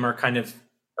both of them are kind of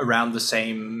around the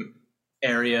same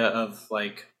area of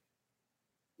like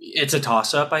it's a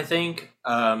toss up, I think,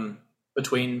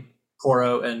 between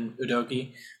Porro and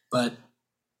Udogie. But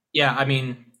yeah, I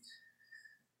mean,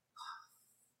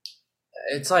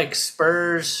 it's like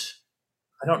Spurs.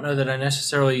 I don't know that I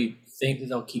necessarily think that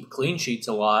they'll keep clean sheets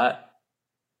a lot,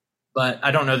 but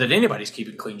I don't know that anybody's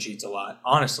keeping clean sheets a lot,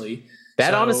 honestly.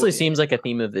 That honestly seems like a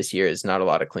theme of this year is not a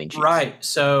lot of clean sheets. Right.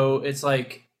 So it's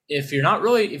like if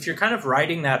you're kind of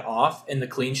writing that off and the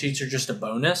clean sheets are just a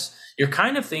bonus, you're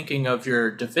kind of thinking of your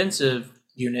defensive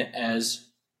unit as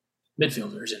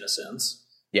midfielders in a sense.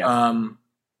 Yeah.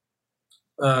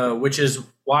 Which is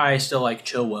why I still like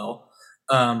Chilwell.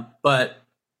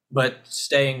 But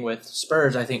staying with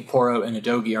Spurs, I think Porro and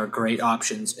Udogie are great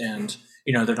options, and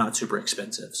they're not super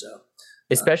expensive. So,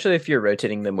 especially if you're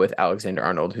rotating them with Alexander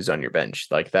Arnold, who's on your bench,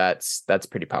 like that's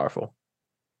pretty powerful.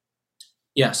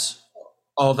 Yes,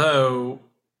 although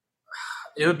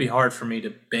it would be hard for me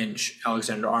to bench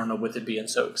Alexander Arnold with it being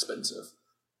so expensive.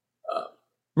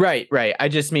 Right. I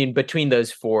just mean between those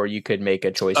four, you could make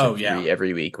a choice of three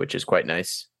every week, which is quite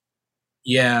nice.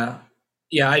 Yeah.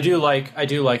 I do like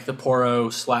the Porro /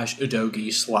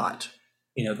 Udogie slot.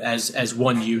 As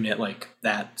one unit, like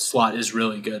that slot is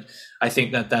really good. I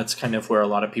think that's kind of where a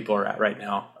lot of people are at right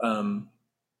now.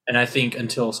 And I think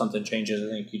until something changes,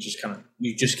 I think you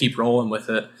just keep rolling with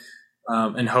it,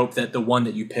 and hope that the one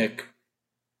that you pick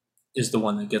is the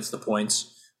one that gets the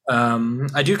points.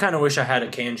 I do kind of wish I had a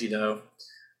Kanji though,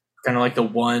 kind of like the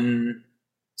one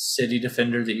City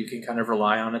defender that you can kind of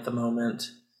rely on at the moment.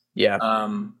 Yeah.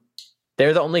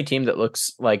 They're the only team that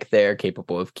looks like they're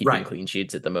capable of keeping clean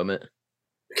sheets at the moment.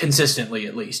 Consistently,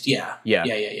 at least. Yeah.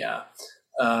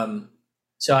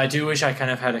 So I do wish I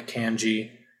kind of had a Kanji.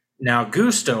 Now,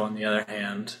 Gusto, on the other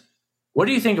hand, what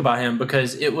do you think about him?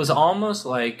 Because it was almost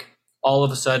like all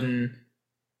of a sudden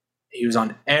he was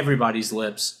on everybody's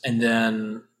lips, and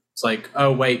then it's like,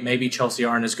 oh, wait, maybe Chelsea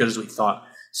aren't as good as we thought.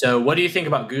 So what do you think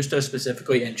about Gusto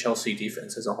specifically and Chelsea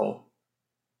defense as a whole?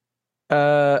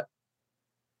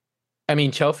 I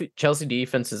mean, Chelsea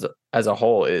defense as a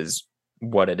whole is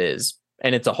what it is,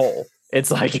 and it's a hole.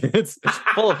 It's like it's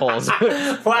full of holes.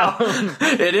 Wow,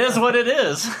 it is what it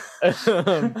is.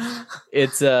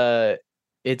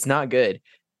 It's not good,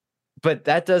 but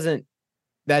that doesn't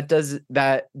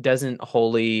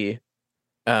wholly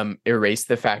erase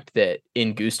the fact that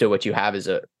in Gusto what you have is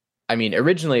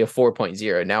originally a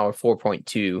 4.0, now a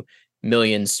 4.2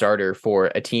 million starter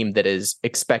for a team that is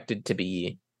expected to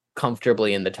be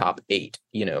comfortably in the top 8,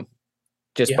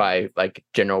 by like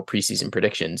general preseason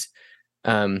predictions.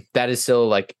 That is still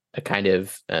like a kind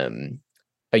of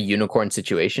a unicorn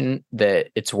situation that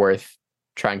it's worth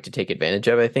trying to take advantage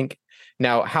of, I think.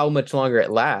 Now, how much longer it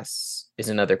lasts is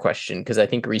another question, because I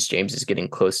think Reece James is getting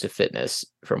close to fitness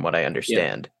from what I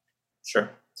understand.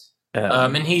 Sure.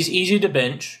 And he's easy to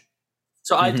bench.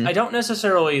 So I don't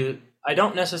necessarily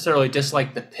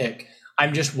dislike the pick.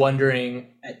 I'm just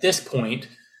wondering at this point,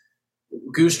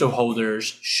 Gusto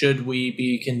holders, should we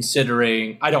be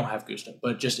considering, I don't have Gusto,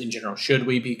 but just in general, should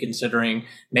we be considering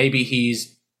maybe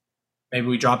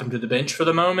we drop him to the bench for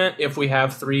the moment if we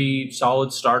have 3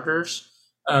 solid starters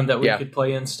that we could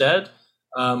play instead,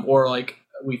 or like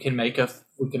we can make a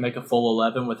full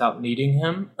 11 without needing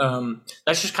him.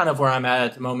 That's just kind of where I'm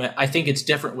at the moment. I think it's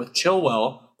different with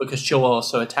Chilwell because Chilwell is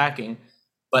so attacking,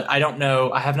 but I don't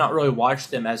know. I have not really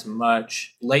watched them as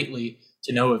much lately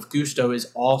to know if Gusto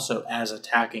is also as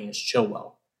attacking as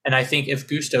Chilwell. And I think if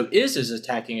Gusto is as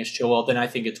attacking as Chilwell, then I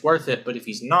think it's worth it. But if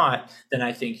he's not, then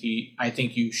I think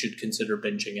you should consider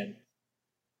benching him.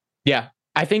 Yeah.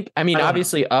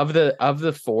 Obviously of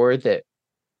the 4 that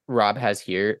Rob has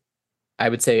here, I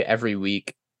would say every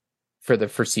week for the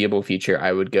foreseeable future,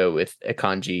 I would go with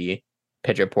Akanji,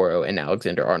 Pedro Porro, and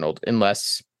Alexander Arnold,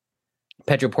 unless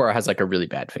Pedro Porro has like a really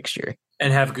bad fixture.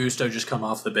 And have Gusto just come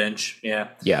off the bench. Yeah.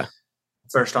 Yeah.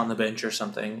 First on the bench or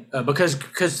something,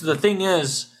 because the thing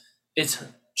is, it's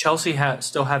Chelsea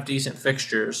still have decent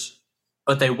fixtures,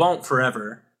 but they won't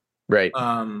forever, right?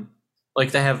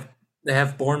 Like they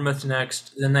have Bournemouth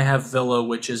next, then they have Villa,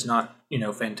 which is not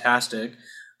fantastic,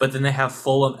 but then they have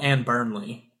Fulham and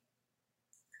Burnley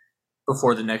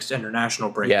before the next international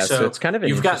break. Yeah, so it's kind of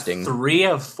you've got 3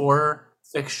 of 4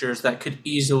 fixtures that could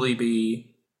easily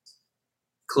be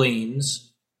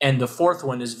cleans, and the 4th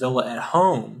one is Villa at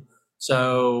home.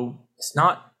 So it's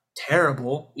not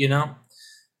terrible, you know.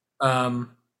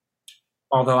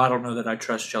 Although I don't know that I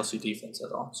trust Chelsea defense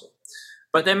at all. So.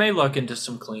 But they may look into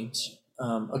some cleans,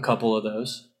 a couple of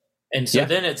those. And so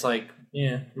then it's like,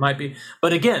 might be.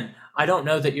 But again, I don't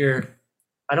know that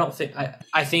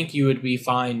I think you would be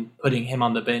fine putting him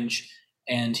on the bench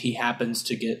and he happens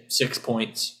to get 6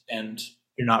 points and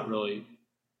you're not really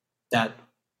that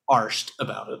arsed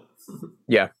about it.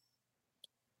 Yeah.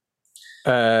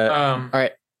 All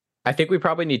right. I think we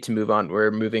probably need to move on.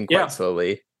 We're moving quite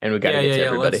slowly and we got to get to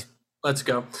everybody. Let's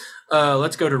go.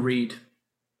 Let's go to Reed.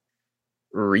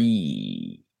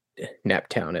 Naptown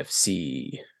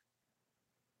FC.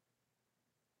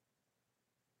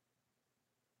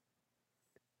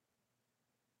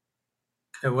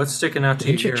 Okay, what's sticking out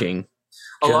to you here? Interesting.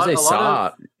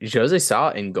 Jose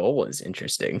Sa in goal was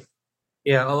interesting.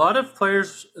 Yeah, a lot of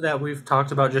players that we've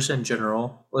talked about just in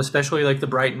general, especially like the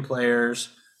Brighton players,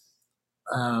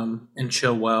 and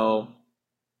Chilwell.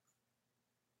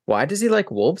 Why does he like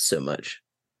Wolves so much?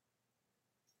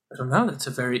 I don't know.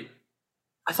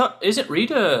 I thought, isn't Reed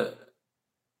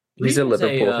He's a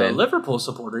Liverpool fan. Liverpool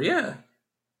supporter, yeah.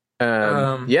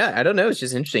 Yeah, I don't know. It's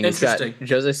just interesting. He's got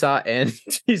Jose Sa and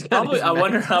he's got probably. I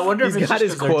wonder if he's got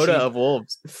his quota of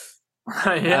Wolves.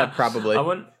 Yeah, probably.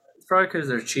 Probably because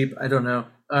they're cheap. I don't know.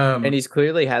 And he's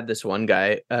clearly had this one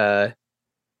guy,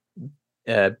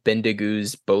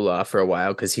 Bendeguz Bola, for a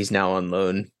while because he's now on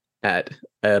loan at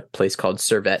a place called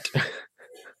Servette.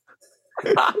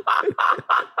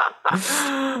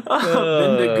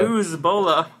 Bendeguz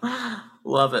Bola,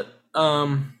 love it.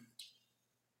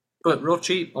 But real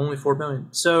cheap, only $4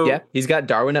 million. So yeah, he's got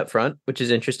Darwin up front, which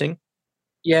is interesting.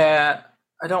 Yeah,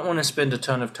 I don't want to spend a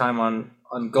ton of time on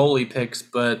goalie picks,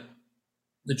 but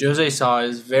the Jose Sa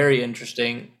is very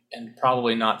interesting and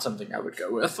probably not something I would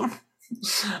go with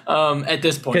at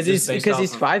this point. Because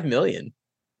he's $5 million.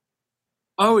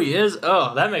 Oh, he is.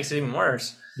 Oh, that makes it even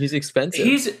worse. He's expensive.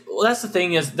 That's the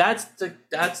thing is that's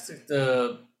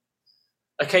the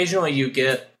occasionally you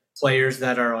get players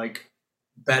that are like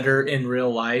better in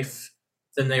real life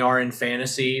than they are in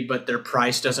fantasy, but their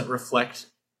price doesn't reflect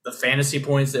the fantasy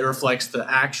points. It reflects the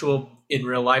actual in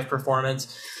real life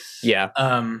performance. Yeah.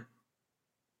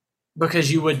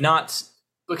 Because you would not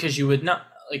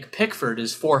like Pickford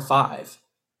is 4.5.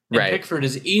 Right. Pickford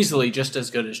is easily just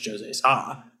as good as Jose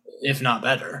Sa, if not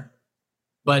better.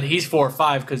 But he's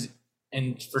 4.5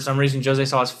 and for some reason Jose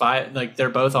Sa is 5. Like they're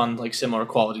both on like similar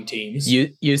quality teams.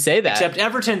 You say that, except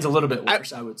Everton's a little bit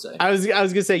worse. I would say. I was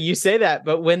gonna say you say that,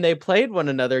 but when they played one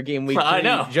another game week 3, I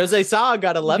know Jose Sa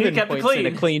got 11 points in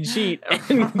a clean sheet,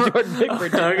 and Jordan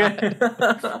Pickford did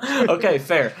not. Okay,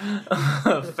 fair,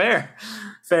 fair.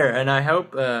 And I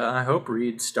hope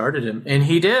Reed started him, and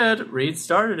he did. Reed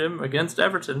started him against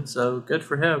Everton, so good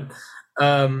for him.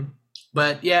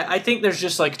 But yeah, I think there's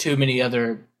just like too many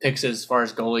other picks as far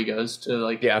as goalie goes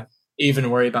to even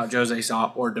worry about Jose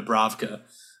Sa or Dubravka.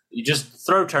 You just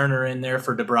throw Turner in there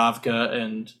for Dubravka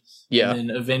and then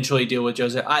eventually deal with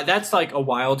Jose. That's like a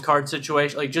wild card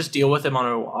situation. Like just deal with him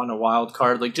on a wild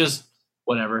card. Like just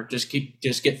whatever. Just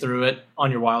get through it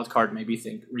on your wild card. Maybe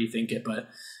rethink it. But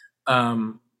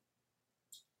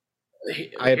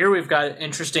here we've got an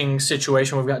interesting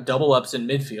situation. We've got double ups in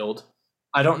midfield.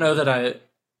 I don't know.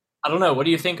 What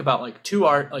do you think about like two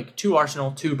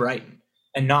Arsenal, 2 Brighton,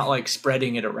 and not like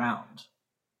spreading it around?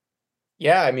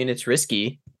 Yeah, I mean it's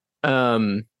risky,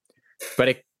 but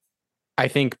I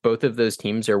think both of those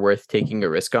teams are worth taking a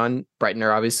risk on. Brighton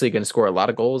are obviously going to score a lot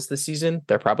of goals this season.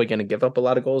 They're probably going to give up a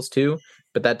lot of goals too,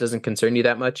 but that doesn't concern you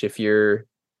that much if you're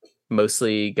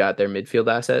mostly got their midfield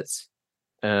assets.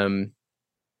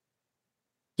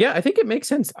 Yeah, I think it makes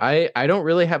sense. I don't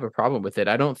really have a problem with it.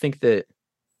 I don't think there's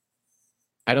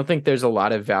a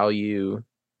lot of value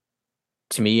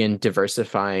to me in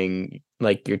diversifying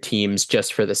like your teams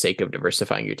just for the sake of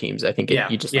diversifying your teams. I think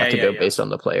you just have to go based on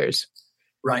the players.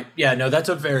 Right. Yeah, no, that's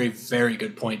a very, very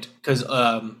good point because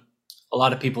a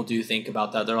lot of people do think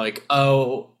about that. They're like,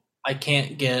 oh, I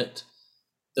can't get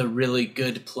the really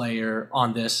good player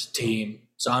on this team,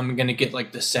 so I'm going to get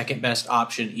like the second best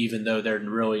option, even though they're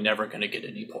really never going to get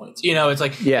any points. You know, it's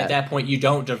like at that point you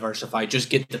don't diversify, just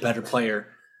get the better player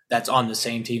that's on the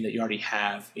same team that you already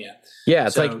have. Yeah. Yeah.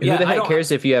 It's like, who the heck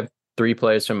cares if you have 3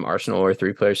 players from Arsenal or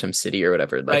 3 players from City or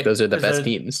whatever? Like those are the best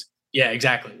teams. Yeah,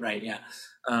 exactly. Right. Yeah.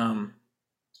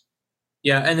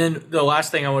 Yeah. And then the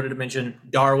last thing I wanted to mention,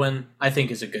 Darwin, I think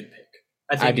is a good pick.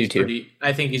 I do too.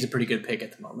 I think he's a pretty good pick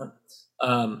at the moment.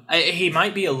 He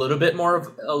might be a little bit more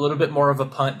of a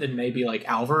punt than maybe like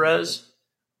Alvarez,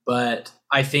 but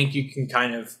I think you can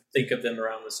kind of think of them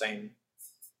around the same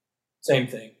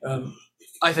thing.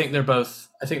 I think they're both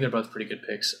pretty good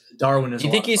picks. Darwin is. Do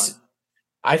you think he's? Fun.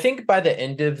 I think by the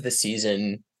end of the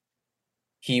season,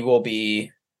 he will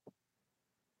be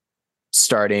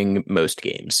starting most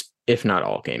games, if not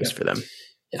all games for them.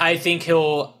 I think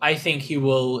he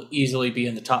will easily be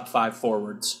in the top 5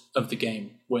 forwards of the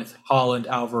game with Haaland,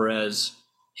 Alvarez,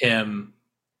 him,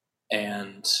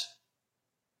 and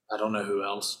I don't know who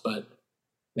else, but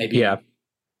maybe. Yeah.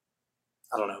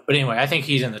 I don't know. But anyway, I think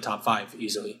he's in the top 5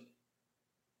 easily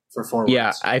for forwards.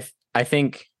 Yeah, I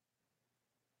think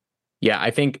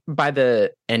by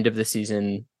the end of the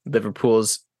season,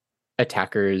 Liverpool's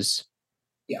attackers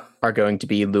are going to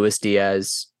be Luis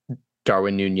Diaz,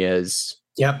 Darwin Nunez.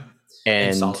 Yep.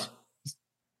 And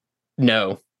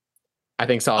no. I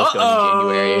think Salah's going in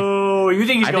January. Oh, you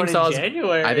think he's going in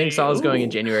January? I think Salah's going in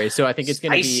January. So I think it's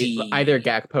going to be either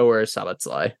Gakpo or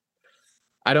Szoboszlai.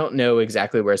 I don't know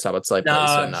exactly where Szoboszlai plays,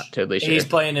 so I'm not totally sure. He's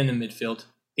playing in the midfield.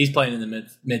 He's playing in the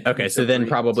mid. Okay, so then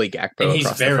probably Gakpo. And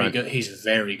he's very good. He's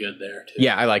very good there too.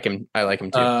 Yeah, I like him. I like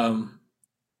him too.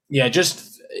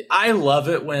 I love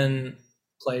it when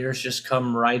players just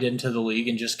come right into the league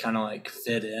and just kind of like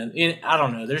fit in. I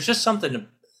don't know. There's just something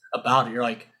about it. You're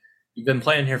like, you've been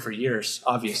playing here for years,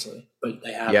 obviously, but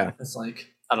they haven't. Yeah. It's like,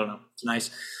 I don't know. It's nice.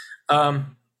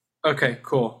 Okay,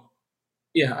 cool.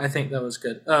 Yeah, I think that was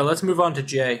good. Let's move on to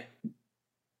Jay.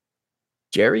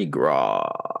 Jerry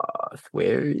Groff.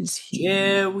 Where is he?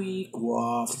 Jerry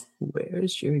Groff.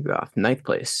 Where's Jerry Groff? 9th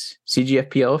place.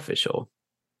 CGFPL official.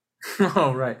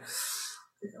 Oh, right.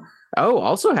 Yeah. Oh,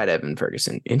 also had Evan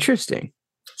Ferguson. Interesting.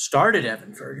 Started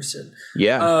Evan Ferguson.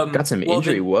 Yeah. Got some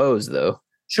injury woes though.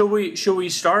 Should we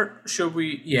start? Should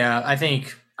we? Yeah, I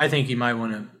think you might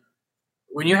want to.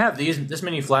 When you have this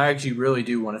many flags, you really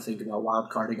do want to think about wild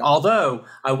carding. Although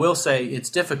I will say it's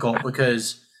difficult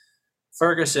because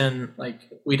Ferguson, like,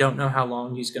 we don't know how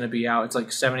long he's going to be out. It's like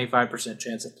 75%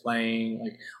 chance of playing.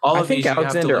 Like I think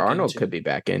Alexander-Arnold could be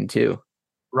back in too.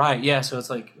 Right. Yeah. So it's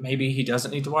like maybe he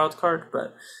doesn't need the wild card,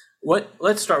 but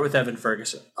let's start with Evan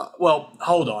Ferguson. Well,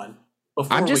 hold on.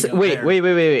 I'm just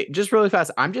wait. Just really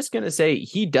fast. I'm just gonna say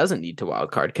he doesn't need to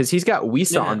wild card because he's got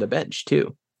Wisa on the bench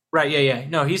too. Right? Yeah.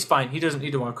 No, he's fine. He doesn't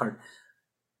need to wild card.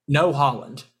 No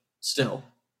Haaland still.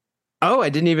 Oh, I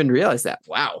didn't even realize that.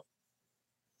 Wow.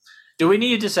 Do we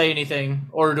need to say anything,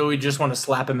 or do we just want to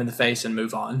slap him in the face and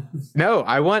move on? No,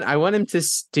 I want him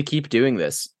to keep doing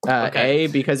this. Okay. A,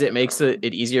 because it makes it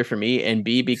easier for me, and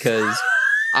B, because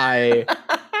I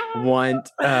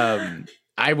want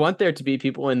there to be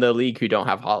people in the league who don't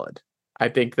have Haaland. I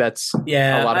think that's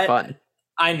a lot of fun.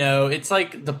 I know. It's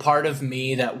like the part of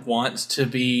me that wants to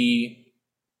be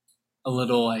a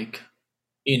little like,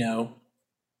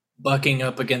 bucking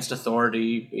up against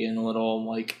authority, being a little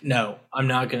like, no, I'm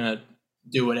not going to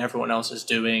do what everyone else is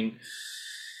doing.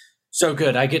 So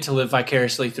good. I get to live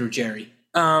vicariously through Jerry.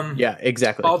 Yeah,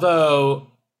 exactly.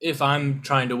 Although if I'm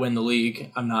trying to win the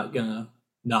league, I'm not going to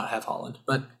not have Haaland.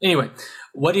 But anyway,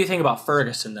 what do you think about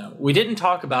Ferguson though? We didn't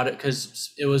talk about it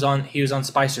because he was on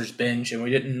Spicer's bench, and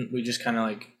we didn't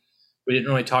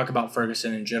really talk about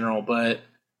Ferguson in general. But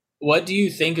what do you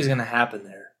think is going to happen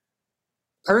there?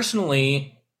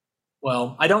 Personally,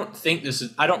 well, I don't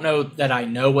know that I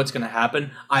know what's going to happen.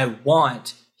 I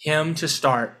want him to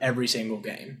start every single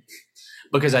game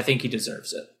because I think he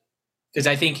deserves it. Because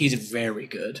I think he's very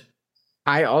good.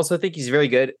 I also think he's very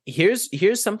good.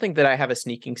 Here's something that I have a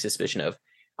sneaking suspicion of.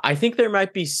 I think there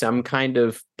might be some kind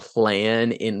of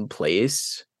plan in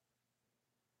place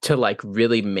to like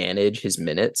really manage his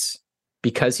minutes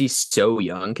because he's so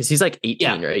young. Because he's like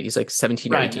 18, right? He's like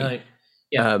 17 or 18.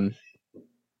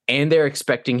 And they're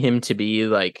expecting him to be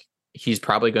like, he's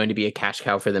probably going to be a cash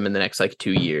cow for them in the next like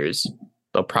 2 years.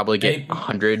 They'll probably get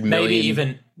 100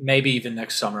 million. Maybe even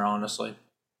next summer, honestly.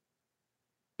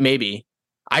 Maybe.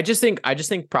 I just think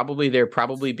probably they're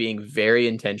probably being very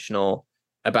intentional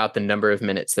about the number of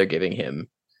minutes they're giving him.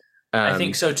 I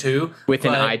think so too. With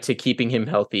an eye to keeping him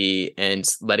healthy and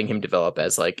letting him develop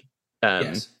as like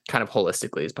kind of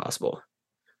holistically as possible.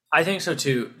 I think so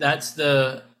too.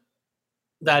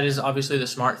 That is obviously the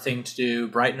smart thing to do.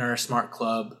 Brighton are a smart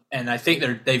club, and I think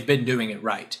they've been doing it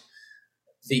right.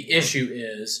 The issue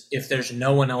is if there's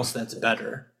no one else that's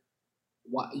better,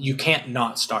 you can't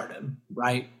not start him,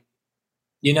 right?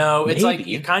 It's like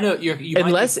you kind of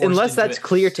unless that's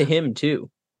clear to him too.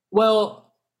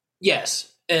 Well,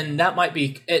 yes, and that might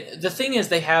be the thing. Is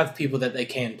they have people that they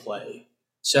can play,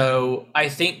 so I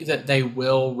think that they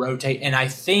will rotate, and I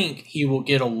think he will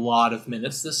get a lot of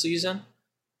minutes this season.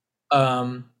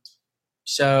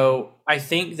 So I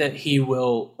think that he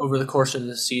will, over the course of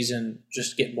the season,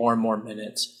 just get more and more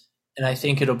minutes. And I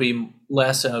think it'll be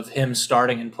less of him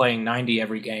starting and playing 90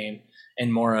 every game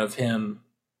and more of him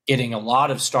getting a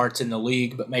lot of starts in the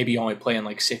league, but maybe only playing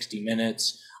like 60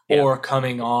 minutes or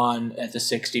coming on at the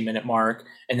 60-minute mark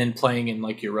and then playing in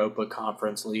like Europa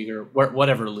Conference League or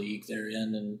whatever league they're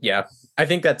in. And yeah, I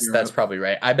think that's probably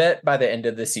right. I bet by the end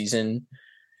of the season,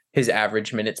 his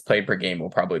average minutes played per game will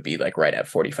probably be like right at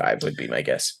 45 would be my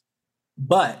guess.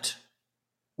 But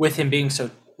with him being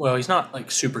he's not like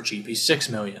super cheap. He's $6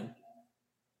 million.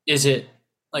 Is it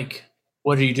like,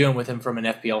 what are you doing with him from an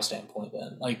FPL standpoint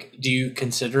then? Like, do you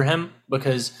consider him?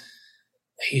 Because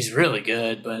he's really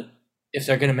good, but if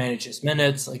they're going to manage his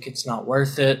minutes, like it's not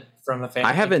worth it from a fan.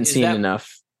 I haven't seen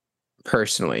enough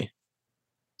personally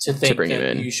to think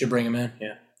that you should bring him in.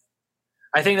 Yeah.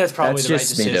 I think that's probably the right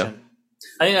decision.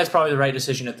 I think that's probably the right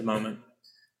decision at the moment.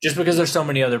 Just because there's so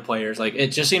many other players. Like, it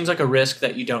just seems like a risk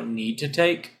that you don't need to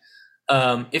take.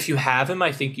 If you have him,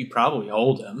 I think you probably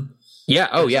hold him. Yeah.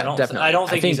 Oh, yeah, definitely. I don't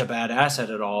think he's a bad asset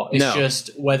at all. It's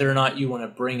just whether or not you want to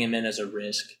bring him in as a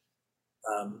risk.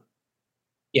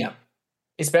 Yeah.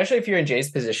 Especially if you're in Jay's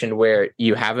position where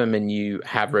you have him and you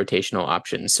have rotational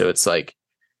options. So it's like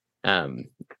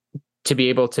to be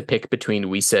able to pick between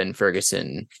Wisa and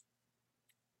Ferguson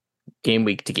game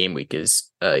week to game week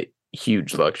is a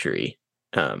huge luxury.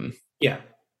 Yeah.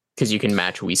 Because you can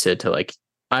match Wisa to like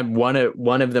one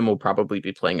of them will probably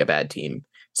be playing a bad team.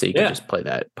 So you can just play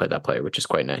that player, which is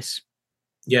quite nice.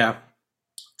 Yeah,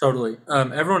 totally.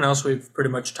 Everyone else we've pretty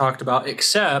much talked about,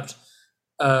 except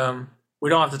we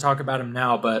don't have to talk about him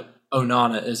now, but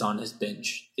Onana is on his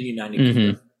bench, the United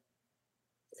keeper.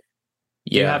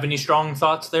 Do you have any strong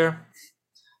thoughts there?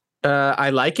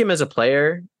 I like him as a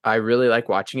player. I really like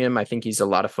watching him. I think he's a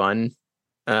lot of fun.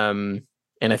 And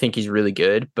I think he's really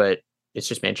good, but it's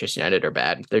just Manchester United are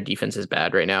bad. Their defense is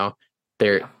bad right now.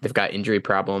 They've got injury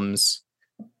problems.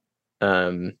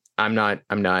 I'm not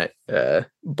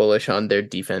bullish on their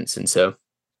defense, and so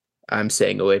I'm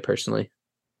staying away personally.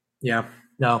 Yeah,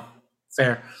 no,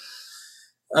 fair.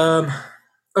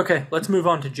 Okay, let's move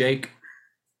on to Jake.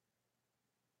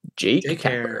 Jake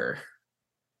Tapper.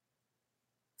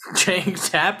 Jake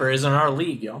Tapper is in our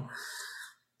league, y'all.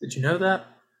 Did you know that?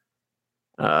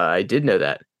 I did know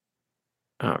that.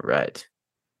 All right.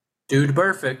 Dude,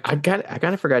 perfect. I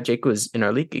kind of forgot Jake was in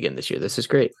our league again this year. This is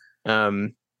great.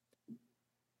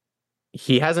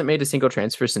 He hasn't made a single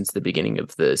transfer since the beginning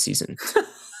of the season,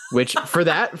 which for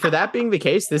that being the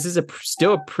case, this is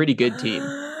still a pretty good team.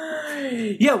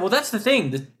 Yeah, well, that's the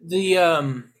thing.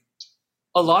 The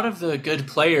a lot of the good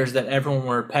players that everyone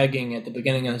were pegging at the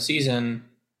beginning of the season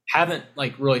haven't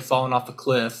like really fallen off a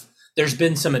cliff. There's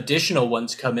been some additional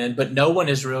ones come in, but no one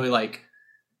is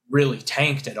really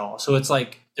tanked at all. So it's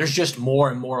like there's just more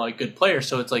and more like good players.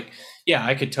 So it's like, yeah,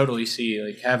 I could totally see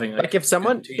like having like if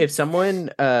someone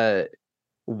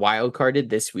wild carded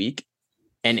this week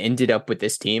and ended up with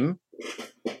this team,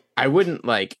 I wouldn't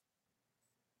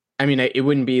it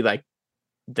wouldn't be like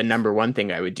the number one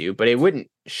thing I would do, but it wouldn't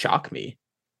shock me.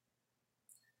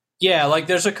 Yeah, like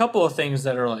there's a couple of things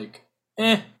that are like,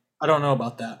 I don't know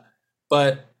about that.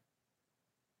 But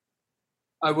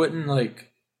I wouldn't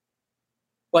like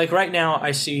right now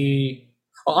I see,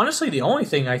 well, honestly, the only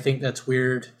thing I think that's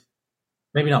weird,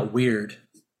 maybe not weird.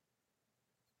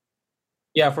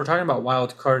 Yeah, if we're talking about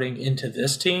wild carding into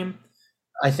this team,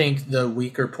 I think the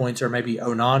weaker points are maybe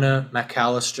Onana,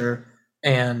 McAllister,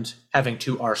 and having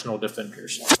two Arsenal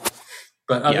defenders.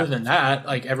 But other than that,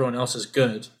 like everyone else is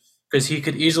good. Because he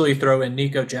could easily throw in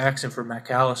Nico Jackson for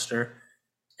McAllister,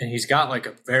 and he's got like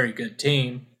a very good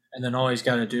team. And then all he's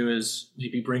got to do is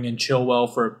maybe bring in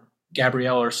Chilwell for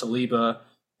Gabriel or Saliba,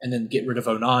 and then get rid of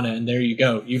Onana, and there you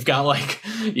go. You've got like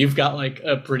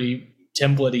a pretty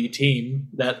template-y team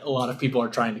that a lot of people are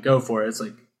trying to go for. It's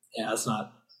like, yeah, it's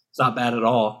not bad at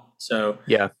all. So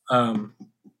yeah, I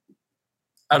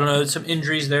don't know. There's some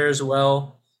injuries there as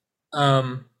well.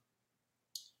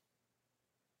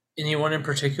 Anyone in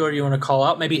particular you want to call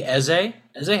out? Maybe Eze?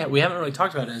 Eze, we haven't really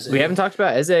talked about Eze. We haven't talked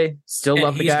about Eze. Still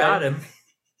love the guy.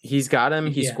 He's got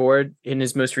him. He scored in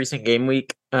his most recent game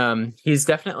week. He's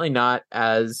definitely not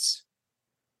as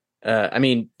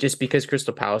just because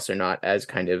Crystal Palace are not as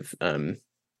kind of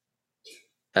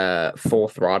full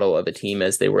throttle of a team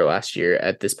as they were last year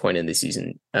at this point in the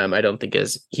season. I don't think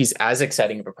he's as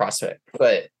exciting of a prospect,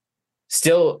 but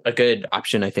still a good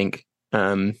option, I think.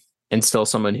 And still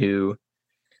someone who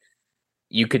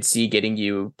you could see getting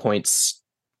you points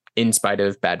in spite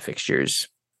of bad fixtures,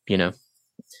 you know.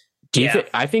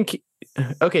 I think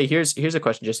okay, here's a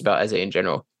question just about Eze in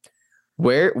general.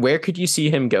 Where could you see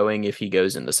him going if he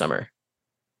goes in the summer?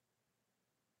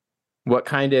 What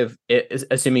kind of,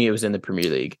 assuming it was in the Premier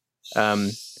League,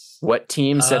 what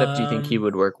team setup do you think he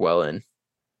would work well in?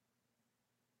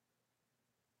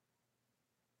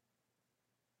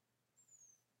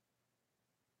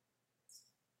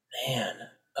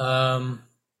 Man,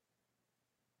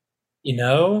 you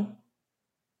know,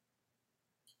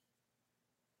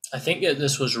 I think that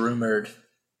this was rumored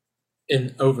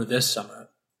over this summer,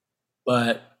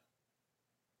 but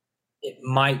it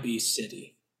might be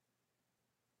City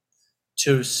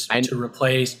to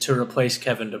replace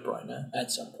Kevin De Bruyne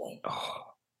at some point. Oh.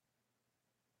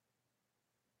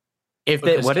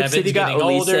 What if City got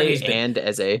Olise and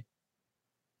Eze?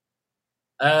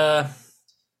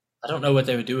 I don't know what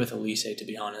they would do with Olise, to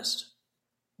be honest.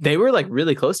 They were like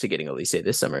really close to getting Olise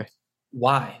this summer.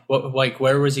 Why?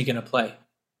 Where was he going to play?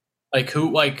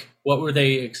 What were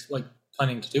they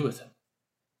planning to do with him?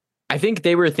 I think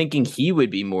they were thinking he would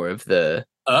be more of the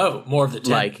 10. more of the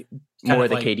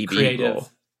KDB creative role.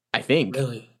 I think.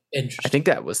 Really interesting. I think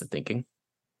that was the thinking.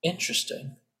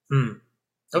 Interesting.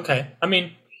 Okay. I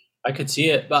mean, I could see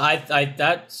it, but I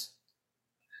that's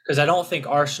because I don't think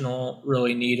Arsenal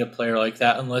really need a player like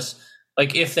that unless,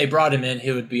 if they brought him in,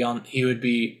 he would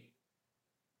be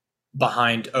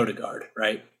behind Odegaard,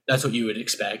 right? That's what you would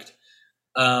expect.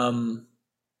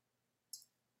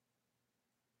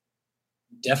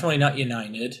 Definitely not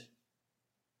United,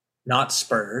 not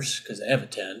Spurs because they have a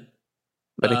 10.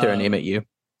 Let me throw a name at you.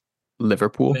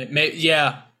 Liverpool.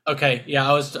 Yeah. Okay.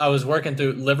 Yeah. I was working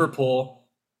through Liverpool.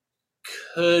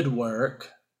 Could work.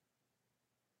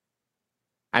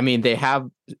 I mean, they have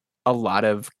a lot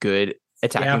of good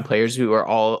attacking players who are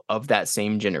all of that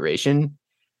same generation.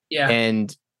 Yeah.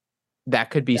 And that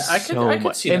could be I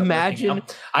could see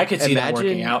that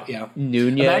working out. Yeah.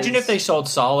 Nunez. Imagine if they sold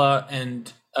Salah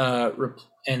and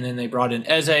then they brought in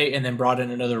Eze and then brought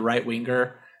in another right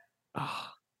winger. Oh,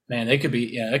 man, they could be.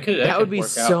 Yeah, that would be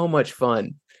so much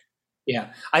fun.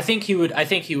 Yeah, I think he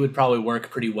would probably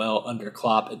work pretty well under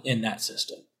Klopp in that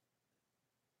system.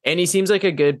 And he seems like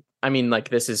a good. I mean,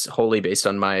 this is wholly based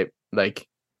on my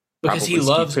because he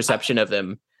loves perception of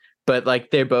them, but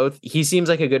they're both. He seems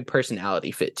like a good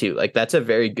personality fit too. That's a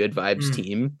very good vibes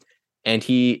team, and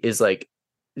he is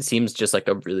seems just like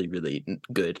a really really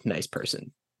good nice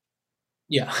person.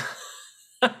 Yeah.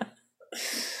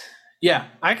 Yeah,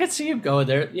 I could see him going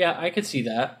there. Yeah, I could see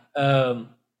that.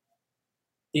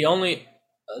 The only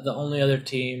other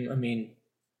team, I mean,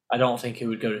 I don't think he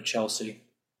would go to Chelsea.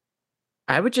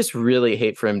 I would just really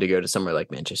hate for him to go to somewhere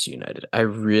like Manchester United. I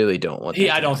really don't want.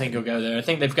 I don't think he'll go there. I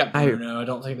think they've got Bruno. I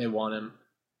don't think they want him.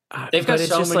 They've got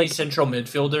so many central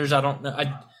midfielders. I don't know.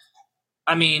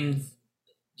 I mean,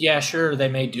 yeah, sure, they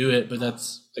may do it, but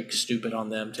that's stupid on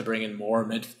them to bring in more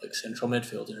central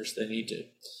midfielders. They need to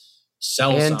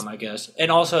sell some, I guess.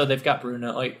 And also, they've got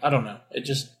Bruno. I don't know.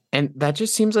 And that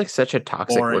just seems like such a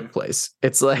toxic workplace.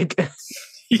 It's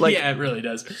yeah, it really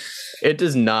does. It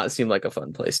does not seem like a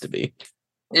fun place to be.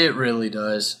 It really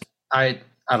does. I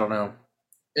don't know.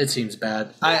 It seems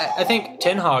bad. I think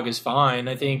Ten Hag is fine.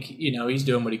 I think, he's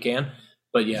doing what he can.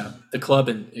 But yeah, the club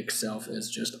in itself is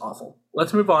just awful.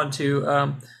 Let's move on to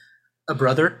a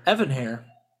brother, Evan Hare.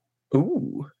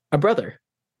 Ooh, a brother.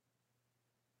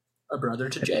 A brother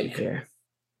to Jake. It's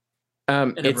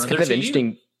kind of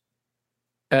interesting.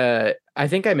 I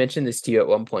think I mentioned this to you at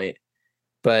one point,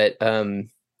 but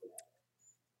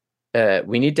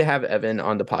we need to have Evan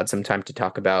on the pod sometime to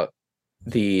talk about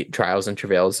the trials and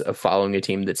travails of following a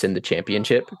team that's in the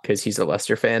championship because he's a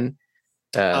Leicester fan.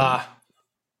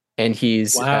 And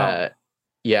he's and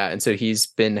so he's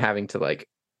been having to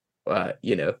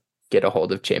get a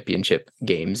hold of championship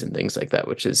games and things like that,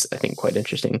 which is I think quite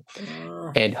interesting.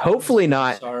 And hopefully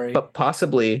not, but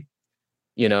possibly,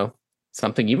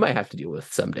 something you might have to deal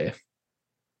with someday.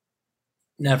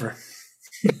 Never.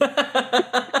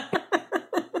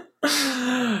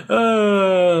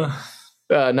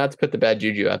 Not to put the bad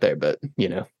juju out there, but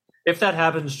if that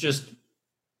happens, just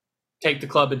take the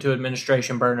club into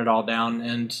administration, burn it all down,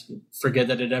 and forget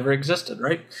that it ever existed.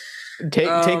 Right?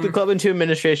 Take the club into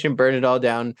administration, burn it all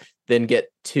down, then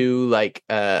get two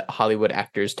Hollywood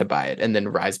actors to buy it, and then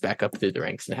rise back up through the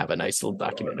ranks and have a nice little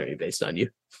documentary based on you.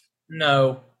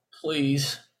 No,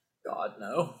 please, God,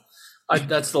 no.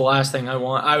 That's the last thing I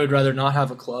want. I would rather not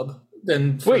have a club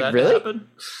than for that to happen.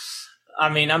 I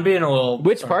mean, I'm being a little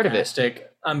Which part of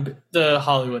it? I'm the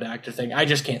Hollywood actor thing. I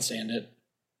just can't stand it.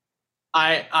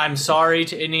 I'm sorry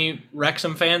to any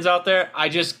Wrexham fans out there.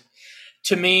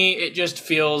 To me, it just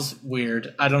feels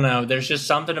weird. I don't know. There's just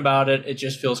something about it. It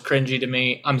just feels cringy to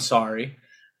me. I'm sorry.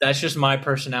 That's just my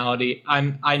personality.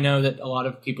 I know that a lot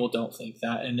of people don't think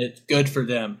that, and it's good for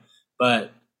them.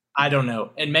 But I don't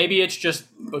know. And maybe it's just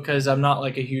because I'm not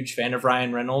a huge fan of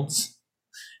Ryan Reynolds.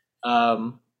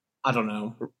 I don't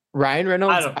know. Ryan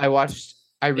Reynolds,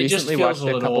 I recently watched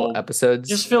a couple episodes.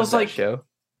 Just feels of that show.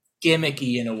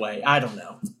 Gimmicky in a way. I don't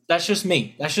know. That's just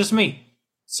me.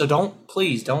 So don't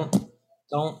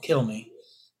kill me.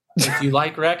 If you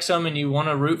like Wrexham and you want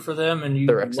to root for them and you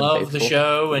love the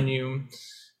show and you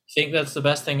think that's the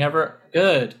best thing ever,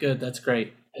 good, that's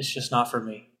great. It's just not for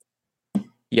me.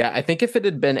 Yeah, I think if it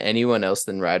had been anyone else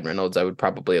than Ryan Reynolds, I would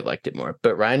probably have liked it more.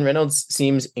 But Ryan Reynolds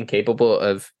seems incapable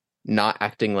of not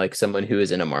acting like someone who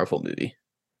is in a Marvel movie.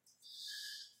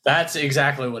 That's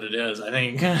exactly what it is. I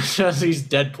think he's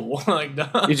Deadpool.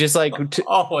 Like, he's just like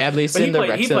at least in the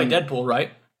Wrexham. He played Deadpool,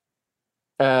 right?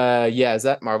 Yeah, is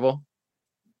that Marvel?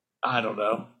 I don't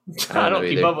know. I don't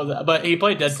keep up with that. But he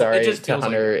played Deadpool. Sorry, it just to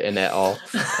Hunter and et al.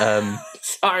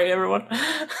 Sorry, everyone.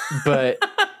 But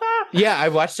yeah, I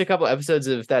watched a couple episodes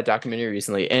of that documentary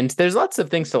recently, and there's lots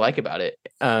of things to like about it.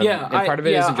 And part of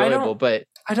it is enjoyable, but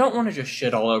I don't want to just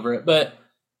shit all over it, but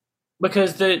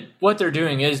because what they're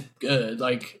doing is good.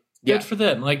 Like, good for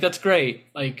them. Like, that's great.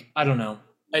 Like, I don't know.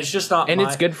 It's just not. And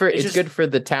it's good for good for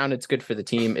the town. It's good for the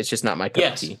team. It's just not my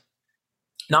cup of tea.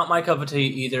 Not my cup of tea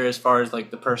either, as far as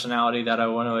like the personality that I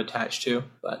want to attach to.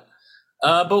 But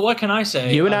what can I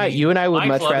say? You and I would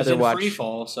much rather watch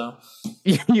Freefall. So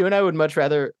you and I would much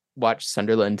rather watch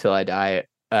Sunderland Till I Die,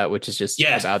 which is just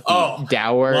about the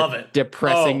dour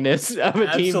depressingness of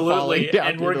a team falling down.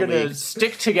 And we're gonna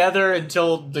stick together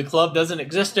until the club doesn't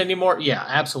exist anymore. Yeah,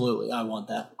 absolutely. I want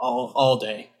that all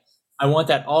day. I want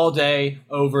that all day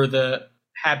over the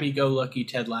happy-go-lucky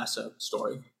Ted Lasso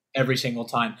story. Every single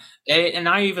time. And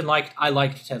I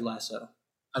liked Ted Lasso.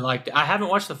 I haven't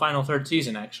watched the final third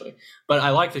season actually, but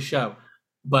I like the show.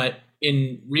 But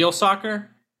in real soccer,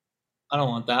 I don't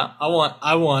want that. I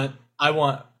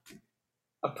want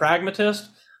a pragmatist.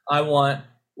 I want,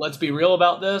 let's be real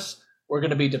about this. We're going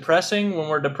to be depressing when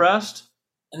we're depressed.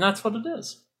 And that's what it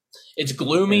is. It's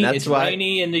gloomy. It's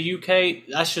rainy in the UK.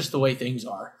 That's just the way things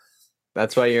are.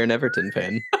 That's why you're an Everton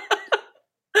fan.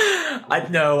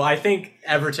 I think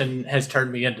Everton has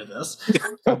turned me into this. If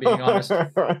I'm being honest.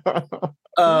 Let's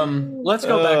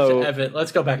go back to Evan.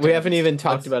 Let's go back to We haven't even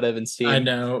talked about Evan's team. I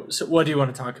know. So what do you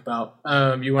want to talk about?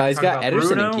 You want to he's talk got about Ederson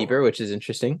Bruno? in keeper, which is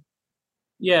interesting.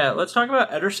 Yeah, let's talk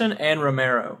about Ederson and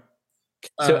Romero.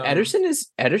 So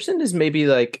Ederson is maybe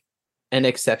like an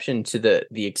exception to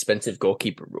the expensive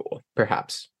goalkeeper rule,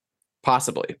 perhaps.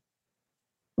 Possibly.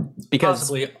 Because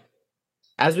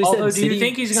as we said, do you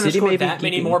think he's going to score that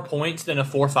many more points than a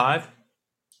 4-5?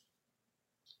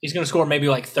 He's going to score maybe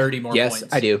like 30 more points.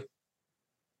 Yes, I do.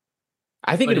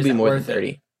 I think it'll be more than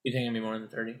 30. You think it'll be more than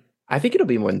 30? I think it'll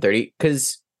be more than 30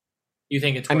 because you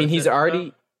think it's.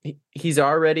 He's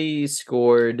already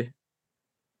scored.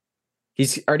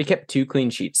 He's already kept 2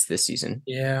 clean sheets this season.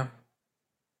 Yeah,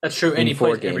 that's true. And he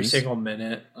plays every single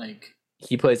minute. Like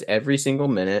he plays every single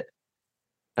minute.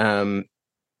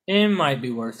 It might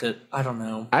be worth it. I don't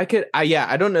know. I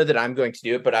don't know that I'm going to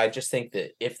do it, but I just think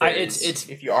that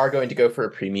if you are going to go for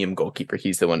a premium goalkeeper,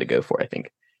 he's the one to go for, I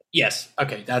think. Yes.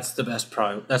 Okay, that's the best.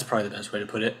 That's probably the best way to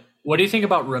put it. What do you think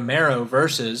about Romero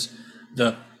versus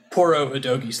the Porro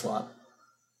Udogie slot?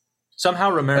 Somehow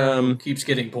Romero keeps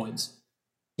getting points.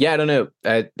 Yeah, I don't know.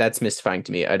 That's mystifying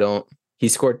to me. He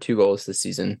scored 2 goals this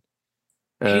season.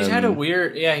 He's had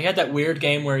he had that weird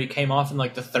game where he came off in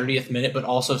like the 30th minute, but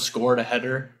also scored a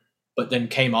header, but then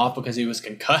came off because he was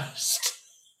concussed.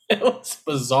 It was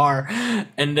bizarre.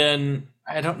 And then,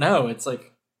 I don't know, it's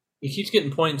like, he keeps getting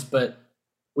points, but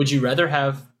would you rather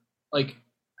have, like,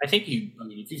 if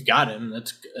you've got him,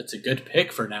 that's a good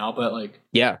pick for now, but like.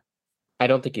 Yeah. I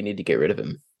don't think you need to get rid of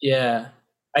him. Yeah.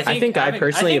 I think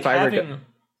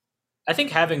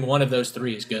having one of those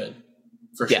 3 is good,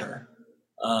 for sure.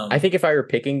 I think if I were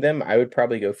picking them, I would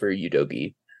probably go for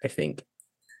Udogie, I think.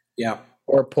 Yeah.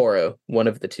 Or Porro, one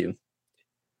of the 2.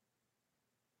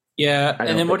 Yeah,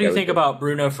 and then what do you think about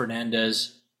Bruno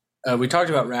Fernandes? We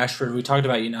talked about Rashford, we talked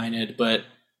about United, but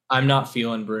I'm not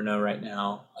feeling Bruno right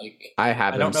now. Like I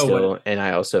have him still, and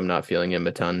I also am not feeling him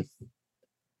a ton.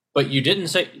 But you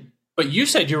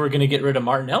said you were going to get rid of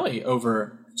Martinelli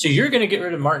so you're going to get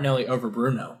rid of Martinelli over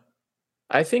Bruno.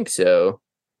 I think so.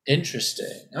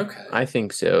 Interesting. Okay. I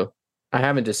think so. I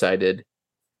haven't decided.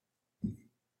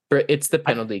 But it's the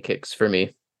penalty kicks for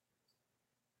me.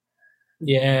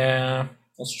 Yeah,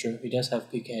 that's true. He does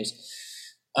have PKs.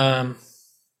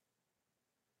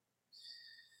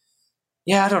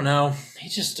 Yeah, I don't know. He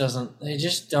just doesn't. They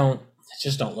just don't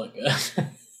look good.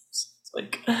 It's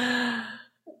like,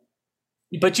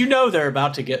 but they're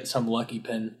about to get some lucky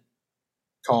pin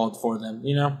called for them.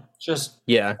 Just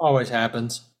always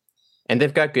happens. And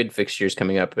they've got good fixtures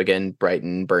coming up again: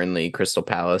 Brighton, Burnley, Crystal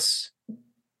Palace.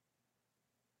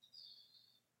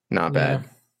 Not bad.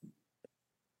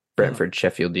 Brentford,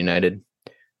 Sheffield United.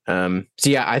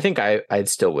 I think I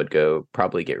still would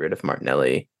probably get rid of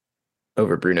Martinelli.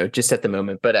 over Bruno just at the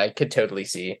moment, but I could totally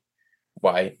see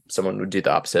why someone would do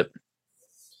the opposite.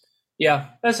 Yeah,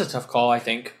 that's a tough call, I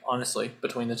think, honestly,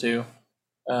 between the two.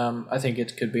 I think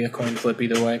it could be a coin flip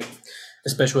either way,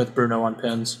 especially with Bruno on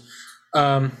pins.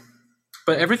 But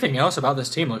everything else about this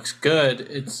team looks good.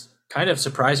 It's kind of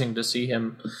surprising to see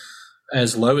him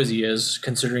as low as he is,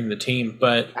 considering the team.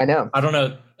 But I know. I don't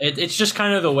know. It's just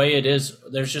kind of the way it is.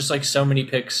 There's just like so many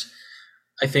picks.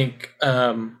 I think,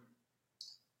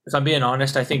 if I'm being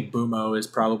honest, I think Bumo is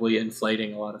probably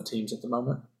inflating a lot of teams at the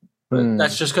moment. But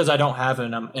that's just because I don't have it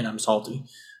and I'm salty.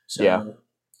 So, yeah.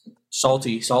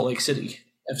 Salty, Salt Lake City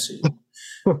FC.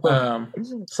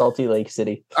 Salty Lake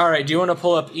City. All right. Do you want to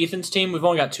pull up Ethan's team? We've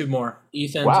only got two more.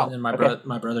 Ethan's and then my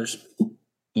brothers.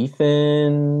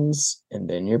 Ethan's and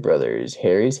then your brothers.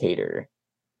 Harry's hater.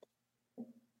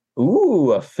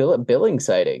 Ooh, a Philip Billing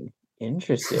sighting.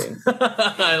 Interesting.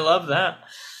 I love that.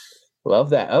 Love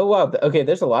that. Oh, wow. Okay,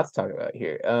 there's a lot to talk about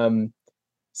here.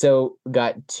 So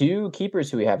got two keepers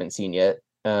who we haven't seen yet.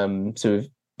 So we've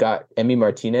got Emi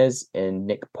Martinez and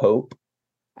Nick Pope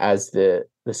as the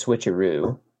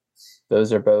switcheroo.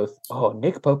 Those are both. Oh,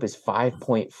 Nick Pope is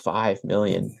 5.5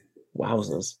 million.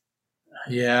 Wowzers.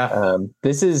 Yeah.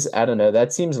 This is, I don't know.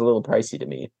 That seems a little pricey to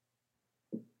me.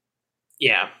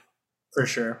 Yeah, for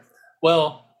sure.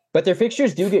 Well, but their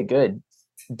fixtures do get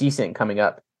decent coming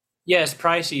up. Yeah, it's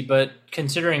pricey, but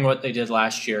considering what they did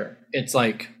last year, it's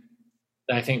like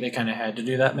I think they kind of had to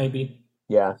do that. Maybe.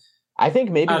 Yeah, I think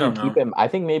maybe you keep him. I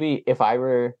think maybe if I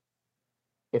were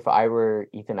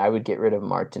Ethan, I would get rid of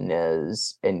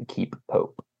Martinez and keep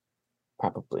Pope,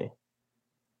 probably.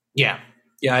 Yeah.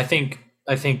 I think.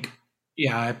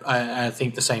 Yeah, I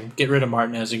think the same. Get rid of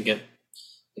Martinez and get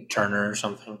Turner or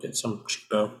something. Get some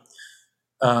cheapo.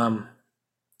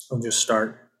 We'll just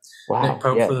start. Wow. Nick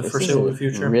Pope for the foreseeable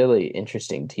future. Really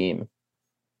interesting team.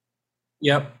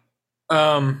 Yep.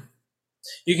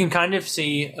 You can kind of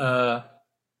see.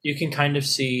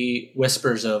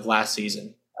 Whispers of last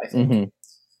season, I think.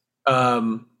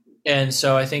 And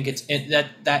so I think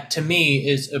that to me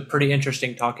is a pretty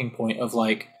interesting talking point of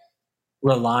like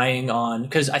relying on,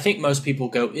 because I think most people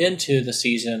go into the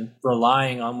season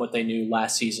relying on what they knew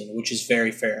last season, which is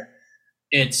very fair.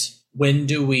 It's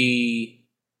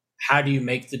how do you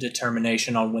make the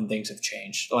determination on when things have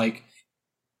changed? Like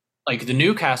the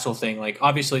Newcastle thing, like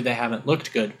obviously they haven't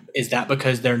looked good. Is that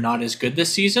because they're not as good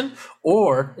this season,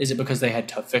 or is it because they had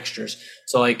tough fixtures?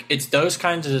 So like it's those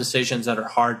kinds of decisions that are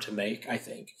hard to make, I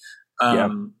think.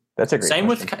 That's a great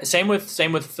same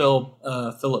with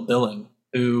Philip Billing,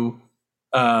 who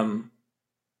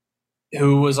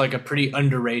was like a pretty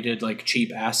underrated, like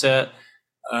cheap asset,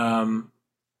 and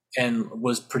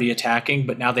was pretty attacking,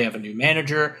 but now they have a new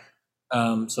manager.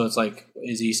 So it's like,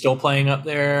 is he still playing up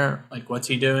there? Like, what's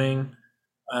he doing?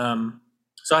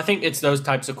 So I think it's those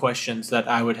types of questions that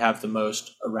I would have the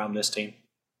most around this team,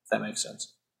 if that makes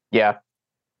sense. Yeah.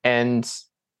 And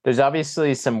there's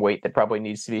obviously some weight that probably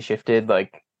needs to be shifted.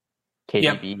 Like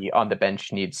KDB on the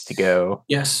bench needs to go.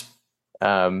 Yes.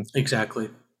 Exactly.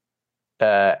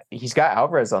 He's got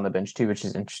Alvarez on the bench too, which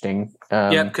is interesting.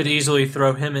 Could easily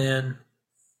throw him in.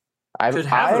 Could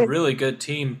have a really good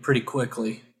team pretty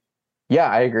quickly. Yeah,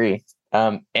 I agree.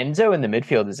 Enzo in the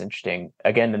midfield is interesting.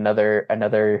 Again,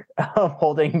 another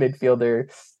holding midfielder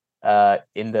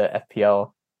in the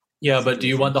FPL. Yeah, but do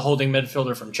you want the holding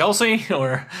midfielder from Chelsea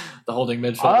or the holding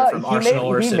midfielder from Arsenal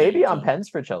or City? He may be on pens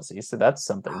for Chelsea, so that's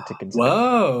something to consider.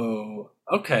 Whoa.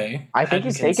 Okay. I think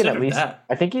he's taken at least. That.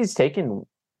 I think he's taken.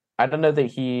 I don't know that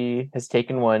he has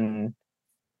taken one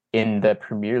in the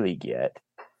Premier League yet,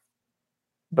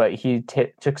 but he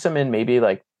took some in maybe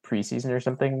like preseason or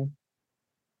something.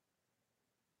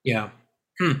 Yeah.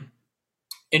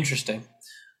 Interesting.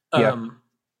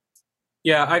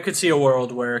 Yeah, I could see a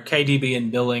world where KDB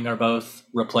and Billing are both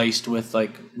replaced with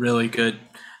like really good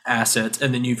assets,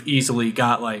 and then you've easily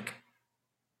got like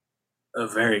a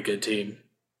very good team.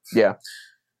 Yeah.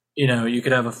 You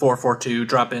could have a 4-4-2,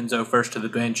 drop Enzo first to the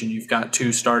bench, and you've got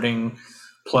two starting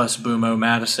plus Bumo,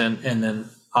 Madison, and then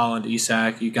Holland,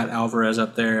 Isak. You got Alvarez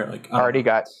up there. Like already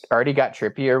got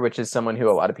Trippier, which is someone who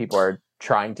a lot of people are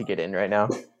trying to get in right now.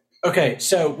 Okay,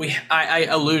 so I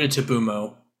alluded to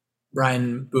Bumo.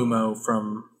 Brian Bumo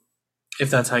from, if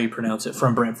that's how you pronounce it,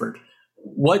 from Brentford.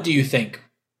 What do you think?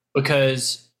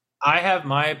 Because I have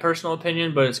my personal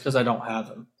opinion, but it's because I don't have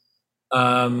him.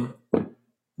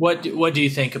 What do you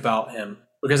think about him?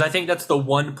 Because I think that's the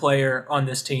one player on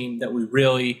this team that we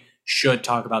really should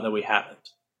talk about that we haven't.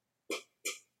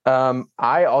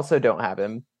 I also don't have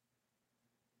him.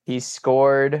 He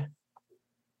scored.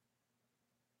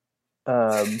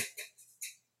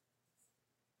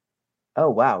 Oh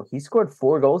wow, he scored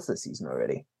 4 goals this season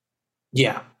already.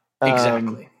 Yeah,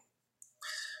 exactly.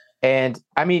 And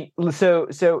I mean, so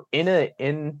in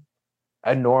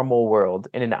a normal world,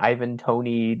 in an Ivan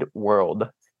Toney'd world,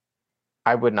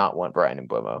 I would not want Brian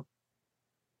Mbeumo.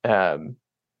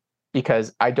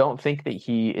 Because I don't think that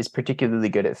he is particularly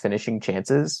good at finishing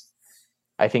chances.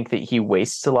 I think that he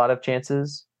wastes a lot of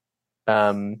chances,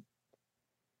 and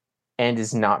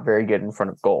is not very good in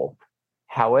front of goal.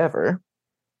 However,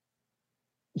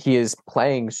 he is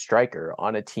playing striker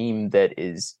on a team that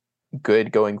is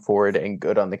good going forward and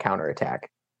good on the counterattack,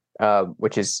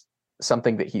 which is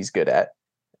something that he's good at.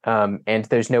 And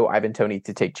there's no Ivan Toney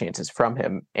to take chances from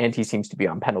him, and he seems to be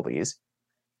on penalties,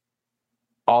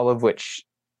 all of which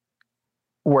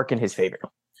work in his favor.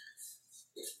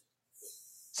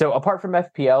 So apart from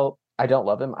FPL, I don't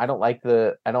love him. I don't like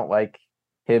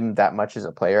him that much as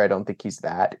a player. I don't think he's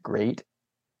that great,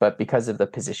 but because of the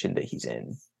position that he's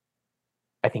in,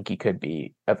 I think he could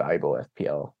be a valuable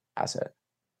FPL asset.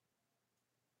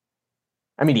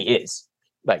 I mean, he is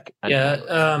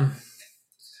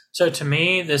So to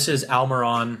me, this is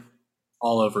Almiron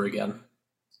all over again.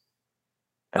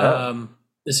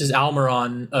 This is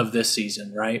Almiron of this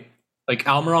season, right? Like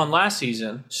Almiron last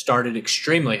season started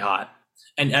extremely hot,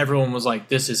 and everyone was like,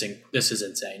 "This is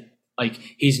insane. Like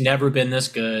he's never been this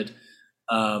good.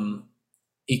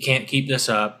 He can't keep this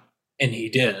up," and he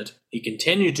did. He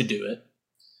continued to do it,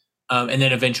 and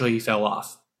then eventually he fell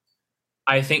off.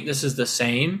 I think this is the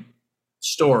same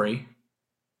story,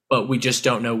 but we just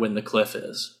don't know when the cliff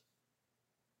is.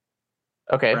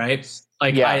 Okay. Right?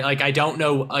 I don't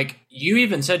know. Like you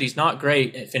even said, he's not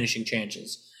great at finishing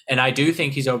chances, and I do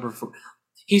think he's over.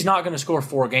 He's not going to score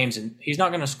 4 games, and he's not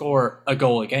going to score a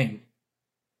goal a game.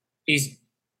 He's,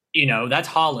 that's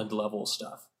Haaland level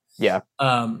stuff. Yeah.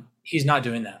 He's not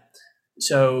doing that.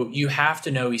 So you have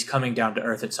to know he's coming down to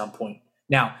earth at some point.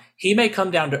 Now he may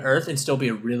come down to earth and still be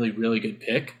a really, really good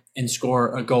pick and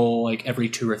score a goal like every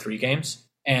 2 or 3 games,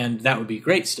 and that would be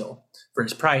great still for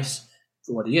his price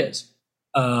for what he is.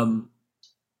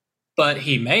 But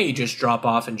he may just drop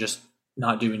off and just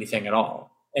not do anything at all.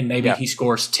 And maybe he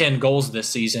scores 10 goals this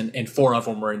season and 4 of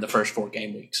them were in the first 4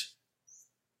 game weeks.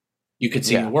 You could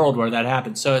see a world where that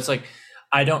happens. So it's like,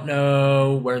 I don't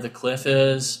know where the cliff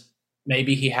is.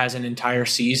 Maybe he has an entire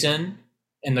season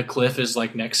and the cliff is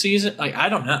like next season. Like, I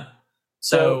don't know.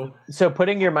 So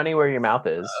putting your money where your mouth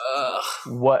is,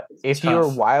 what if you're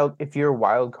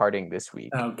wild carding this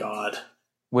week? Oh God.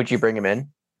 Would you bring him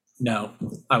in? No,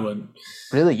 I wouldn't.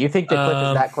 Really? You think the cliff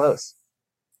is that close?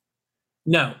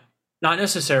 No, not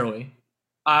necessarily.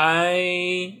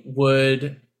 I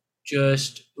would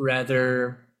just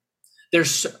rather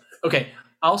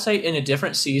I'll say in a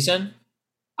different season,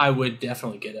 I would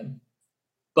definitely get him.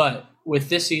 But with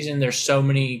this season, there's so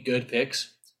many good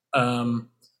picks.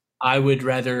 I would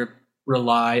rather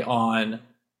rely on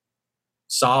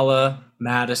Salah,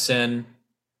 Madison,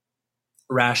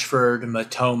 Rashford,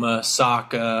 Matoma,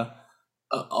 Saka,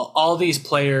 all these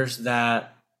players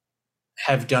that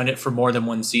have done it for more than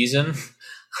one season.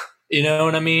 You know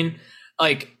what I mean?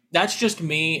 Like, that's just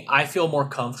me. I feel more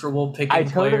comfortable picking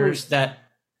players that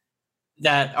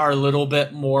are a little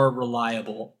bit more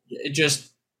reliable.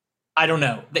 I don't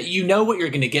know. That you know what you're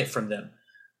going to get from them.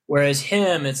 Whereas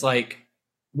him, it's like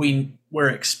we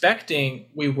were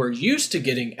used to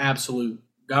getting absolute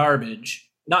garbage.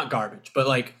 Not garbage, but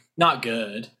like not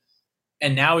good.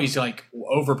 And now he's like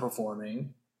overperforming.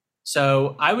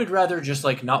 So I would rather just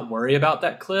like not worry about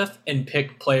that cliff and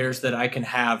pick players that I can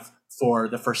have for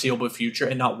the foreseeable future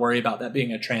and not worry about that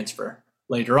being a transfer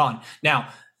later on. Now,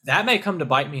 that may come to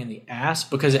bite me in the ass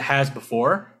because it has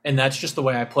before, and that's just the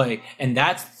way I play. And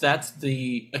that's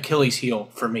the Achilles heel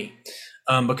for me,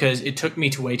 because it took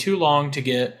me way too long to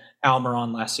get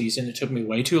Almiron last season. It took me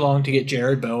way too long to get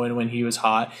Jared Bowen when he was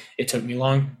hot. It took me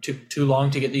too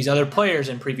long to get these other players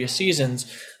in previous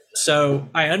seasons. So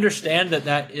I understand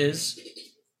that is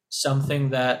something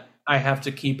that I have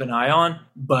to keep an eye on,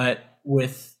 but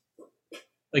with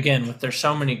there's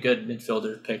so many good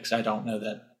midfielder picks, I don't know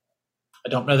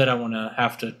that I want to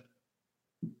have to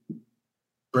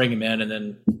bring him in and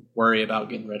then worry about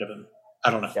getting rid of him.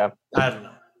 I don't know. Yeah. I don't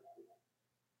know.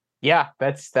 Yeah,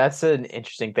 that's an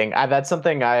interesting thing. That's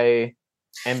something I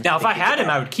am. Now, if I had him,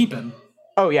 I would keep him.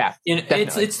 Oh yeah,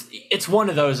 it's one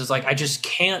of those. It's like I just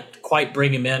can't quite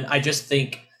bring him in. I just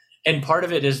think, and part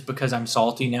of it is because I'm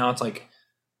salty now. It's like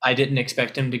I didn't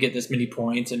expect him to get this many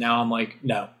points, and now I'm like,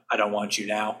 no, I don't want you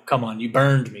now. Come on, you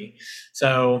burned me.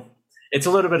 So it's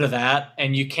a little bit of that,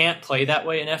 and you can't play that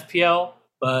way in FPL,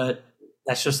 but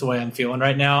that's just the way I'm feeling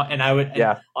right now. And I would,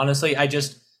 honestly, I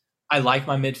like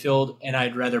my midfield, and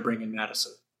I'd rather bring in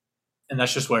Madison and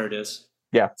that's just where it is.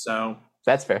 Yeah. So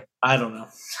that's fair. I don't know.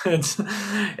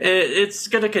 It's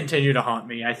going to continue to haunt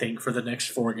me, I think, for the next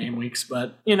 4 game weeks.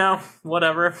 But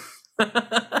whatever.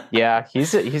 Yeah,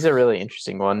 he's a really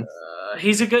interesting one.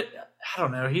 He's a good. I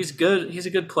don't know. He's good. He's a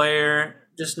good player,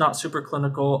 just not super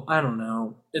clinical. I don't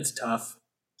know. It's tough.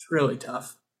 It's really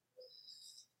tough.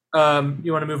 You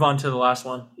want to move on to the last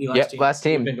one? Yep, last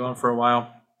team. We've been going for a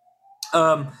while.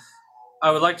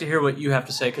 I would like to hear what you have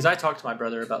to say because I talked to my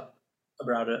brother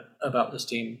about this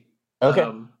team. Okay.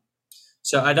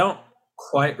 So I don't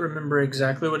quite remember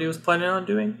exactly what he was planning on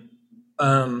doing.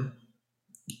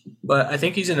 But I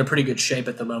think he's in a pretty good shape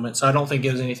at the moment, so I don't think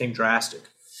it was anything drastic.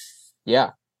 Yeah.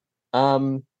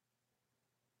 A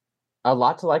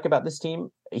lot to like about this team.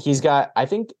 He's got, I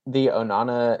think the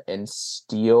Onana and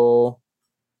Steele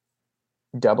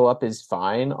double up is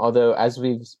fine. Although, as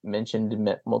we've mentioned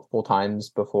multiple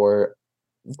times before,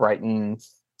 Brighton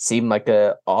seemed like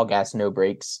a all gas, no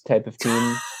brakes type of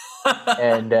team.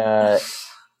 and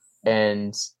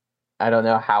I don't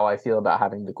know how I feel about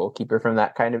having the goalkeeper from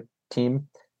that kind of team,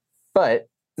 but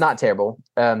not terrible.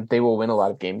 They will win a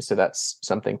lot of games, so that's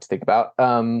something to think about.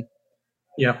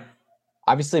 Yeah.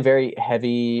 Obviously very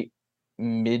heavy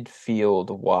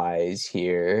midfield wise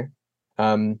here.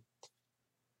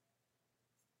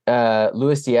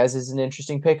 Luis Diaz is an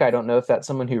interesting pick. I don't know if that's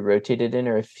someone who rotated in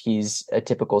or if he's a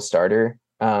typical starter.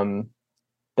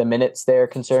 The minutes there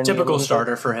concern typical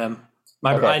starter for him.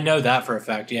 I know that for a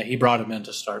fact. Yeah, he brought him in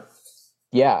to start.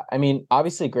 Yeah, I mean,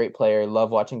 obviously great player. Love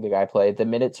watching the guy play. The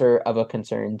minutes are of a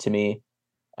concern to me.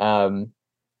 I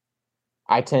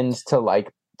tend to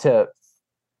like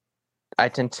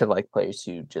players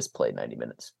who just play 90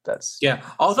 minutes. That's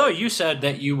Although you said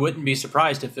that you wouldn't be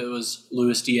surprised if it was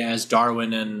Luis Diaz,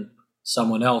 Darwin, and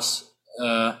someone else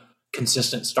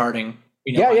consistent starting.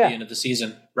 By the end of the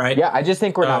season, right? Yeah, I just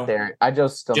think we're not there. I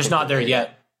just don't not there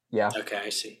yet. Yeah. Okay, I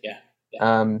see. Yeah.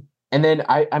 And then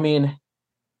I mean,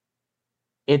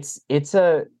 it's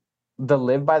the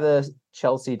live by the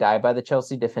Chelsea, die by the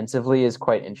Chelsea defensively is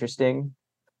quite interesting.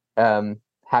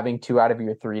 Having 2 out of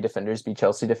your 3 defenders be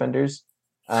Chelsea defenders.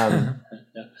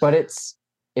 But it's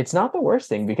not the worst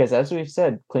thing because, as we've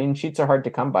said, clean sheets are hard to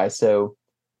come by. So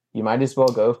you might as well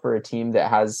go for a team that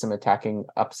has some attacking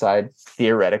upside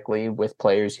theoretically with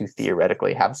players who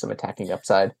theoretically have some attacking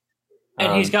upside.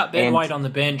 And he's got Ben White on the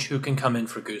bench who can come in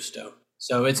for Gusto.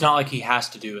 So it's not like he has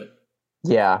to do it.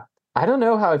 Yeah. I don't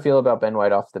know how I feel about Ben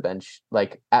White off the bench.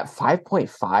 Like at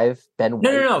 5.5, Ben White.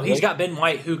 No. He's got Ben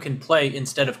White who can play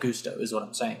instead of Gusto, is what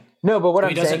I'm saying. No, but what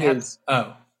I'm saying is,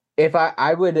 if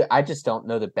I just don't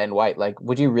know that Ben White. Like,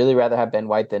 would you really rather have Ben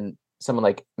White than someone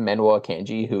like Manuel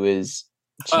Akanji, who is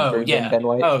cheaper than Ben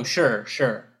White? Oh,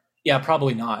 sure. Yeah,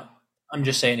 probably not. I'm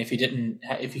just saying if he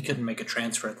couldn't make a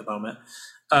transfer at the moment.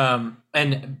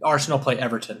 And Arsenal play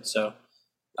Everton, so.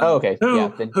 Okay.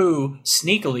 Who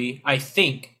sneakily, I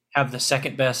think, have the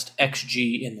second best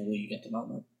XG in the league at the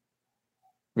moment.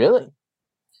 Really?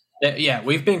 Yeah,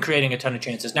 we've been creating a ton of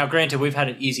chances. Now, granted, we've had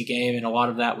an easy game, and a lot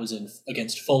of that was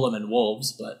against Fulham and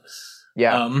Wolves, but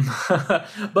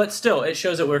but still, it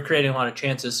shows that we're creating a lot of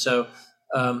chances. So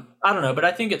I don't know, but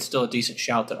I think it's still a decent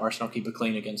shout that Arsenal keep it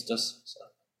clean against us. So.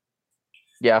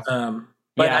 Yeah.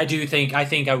 But I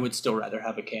think I would still rather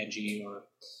have a Kanji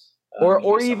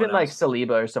or even like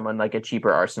Saliba or someone like a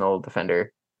cheaper Arsenal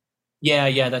defender.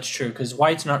 Yeah, that's true. Because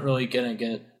White's not really gonna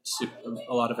get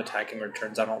a lot of attacking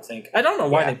returns. I don't think. I don't know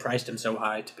why they priced him so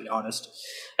high. To be honest,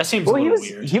 that seems a little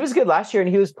weird. He was good last year,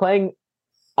 and he was playing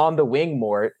on the wing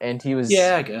more, and he was.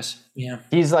 Yeah, I guess. Yeah,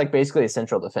 he's like basically a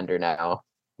central defender now,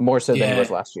 more so than he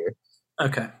was last year.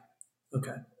 Okay.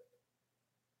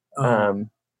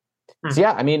 So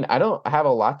yeah, I mean, I don't have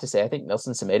a lot to say. I think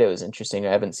Nelson Semedo is interesting.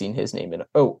 I haven't seen his name in.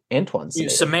 Antoine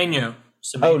Semedo.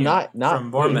 Semenyo. Not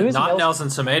from Bournemouth. Not Nelson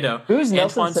Semedo. Who's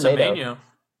Nelson Semedo?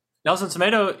 Nelson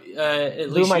Semedo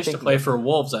at least used to play for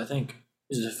Wolves, I think.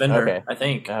 He's a defender, I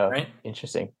think. Right?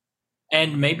 Interesting.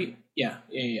 And maybe, yeah.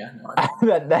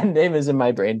 No, that name is in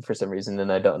my brain for some reason,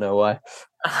 and I don't know why.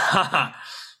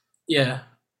 Yeah.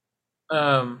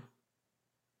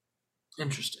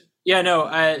 Interesting. Yeah, no,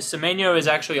 Semenyo is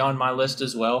actually on my list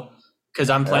as well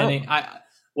because I'm planning.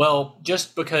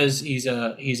 Just because he's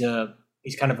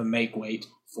kind of a make weight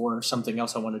for something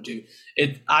else I want to do.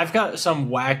 I've got some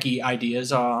wacky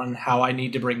ideas on how I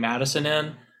need to bring Madison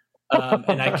in,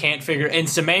 and I can't figure. And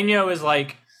Semenyo is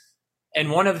like, and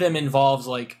one of them involves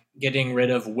like getting rid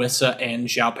of Wissa and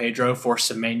João Pedro for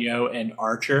Semenyo and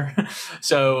Archer.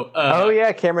 So,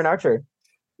 Cameron Archer.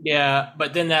 Yeah,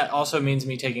 but then that also means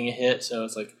me taking a hit. So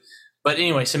it's like, but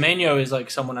anyway, Semenyo is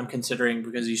like someone I'm considering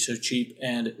because he's so cheap,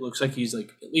 and it looks like he's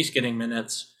like at least getting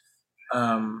minutes.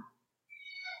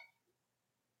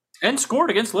 and scored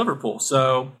against Liverpool.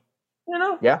 So,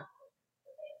 Yeah.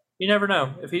 You never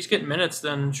know. If he's getting minutes,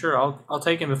 then sure, I'll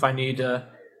take him if I need the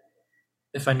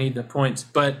points.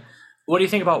 But what do you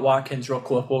think about Watkins? Real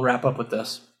quick, we'll wrap up with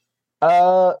this.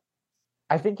 I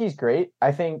think he's great.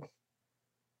 I think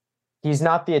he's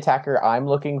not the attacker I'm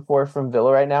looking for from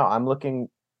Villa right now. I'm looking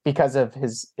because of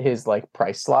his like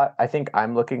price slot. I think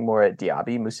I'm looking more at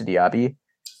Musa Diaby.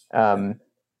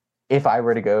 If I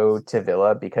were to go to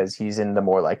Villa, because he's in the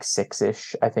more like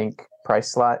 6-ish, I think,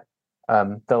 price slot.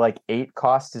 The like 8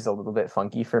 cost is a little bit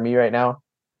funky for me right now.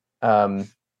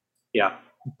 Yeah.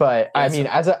 But I mean,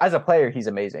 as a player, he's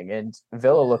amazing, and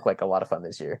Villa look like a lot of fun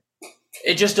this year.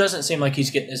 It just doesn't seem like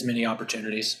he's getting as many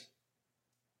opportunities.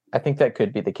 I think that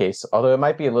could be the case, although it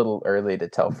might be a little early to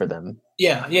tell for them.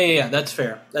 Yeah. That's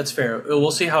fair.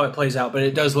 We'll see how it plays out, but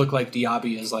it does look like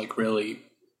Diaby is like really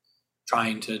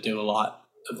trying to do a lot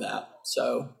of that.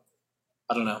 So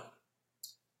I don't know.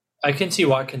 I can see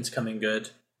Watkins coming good,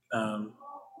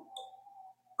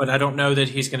 but I don't know that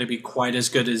he's going to be quite as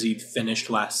good as he finished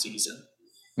last season.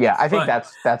 Yeah, I think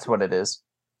that's what it is.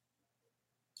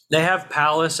 They have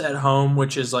Palace at home,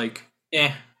 which is like,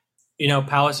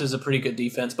 Palace is a pretty good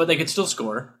defense, but they could still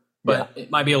score. But It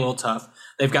might be a little tough.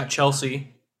 They've got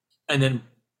Chelsea, and then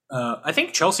I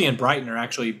think Chelsea and Brighton are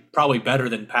actually probably better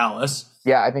than Palace.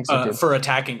 Yeah, I think so too. For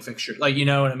attacking fixture. Like, you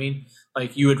know what I mean?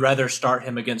 Like, you would rather start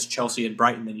him against Chelsea and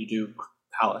Brighton than you do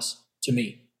Palace, to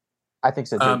me. I think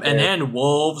so too. And then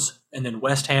Wolves, and then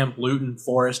West Ham, Luton,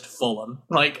 Forest, Fulham.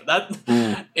 Like that,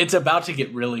 It's about to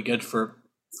get really good for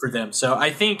them. So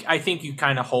I think you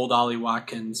kind of hold Ollie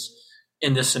Watkins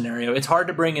in this scenario. It's hard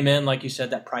to bring him in, like you said.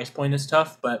 That price point is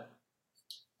tough, but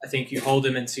I think you hold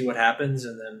him and see what happens,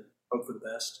 and then hope for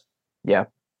the best. Yeah,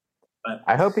 but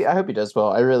I hope he does well.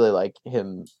 I really like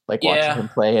him, watching him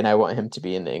play, and I want him to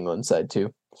be in the England side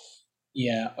too.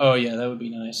 Yeah. Oh yeah, that would be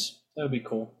nice. That would be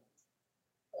cool.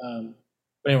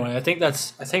 But anyway, I think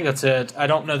that's it. I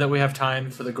don't know that we have time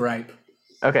for the gripe.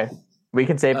 Okay, we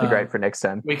can save the gripe for next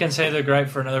time. We can save the gripe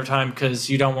for another time because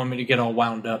you don't want me to get all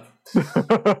wound up.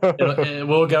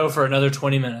 We'll go for another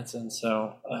 20 minutes, and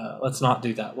so let's not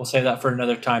do that. We'll save that for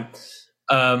another time.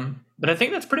 But I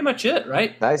think that's pretty much it,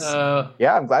 right? Nice.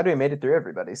 Yeah, I'm glad we made it through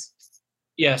everybody's.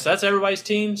 Yes, that's everybody's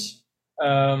teams.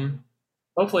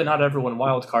 Hopefully not everyone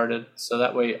wild-carded, so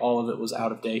that way all of it was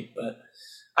out of date, but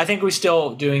I think we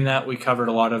still doing that. We covered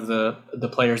a lot of the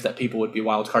players that people would be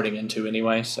wild-carding into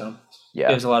anyway, so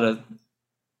gives them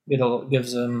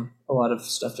a lot of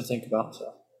stuff to think about.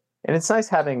 So, and it's nice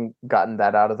having gotten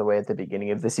that out of the way at the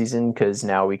beginning of the season, because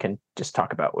now we can just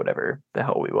talk about whatever the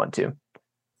hell we want to.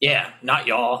 Yeah, not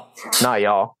y'all. Not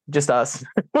y'all, just us.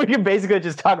 We can basically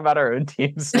just talk about our own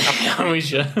teams now. We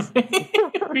should.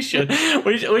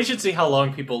 We should see how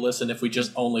long people listen if we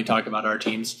just only talk about our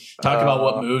teams. Talk about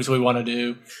what moves we want to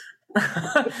do.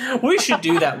 We should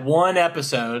do that one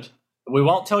episode. We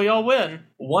won't tell y'all when.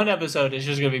 One episode is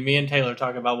just going to be me and Taylor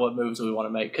talking about what moves we want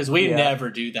to make, because we never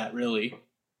do that, really.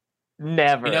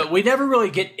 Never. We never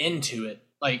really get into it.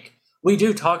 Like, we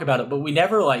do talk about it, but we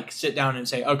never like sit down and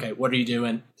say, okay, what are you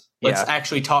doing? Let's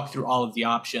actually talk through all of the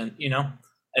option,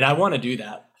 And I want to do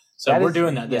that. So we're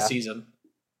doing that this season.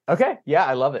 Okay. Yeah,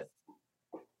 I love it.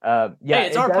 Hey,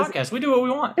 it's our podcast. We do what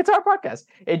we want. It's our podcast.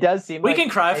 It does seem we can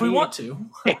cry if we want to.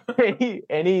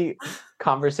 any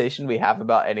conversation we have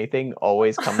about anything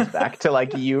always comes back to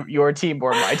like your team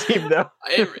or my team, though.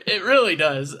 It really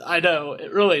does. I know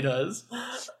it really does.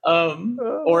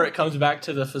 Or it comes back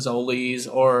to the Fazoli's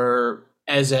or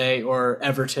Eze or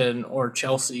Everton or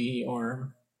Chelsea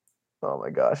or oh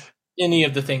my gosh, any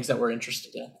of the things that we're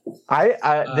interested in.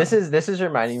 This is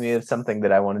reminding me of something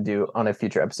that I want to do on a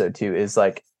future episode too. Is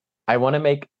like I want to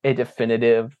make a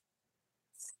definitive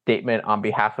statement on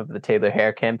behalf of the Taylor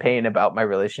Hair campaign about my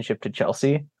relationship to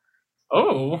Chelsea.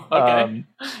 Oh, okay.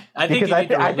 I think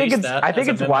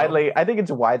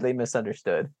it's widely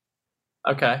misunderstood.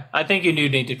 Okay, I think you do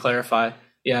need to clarify.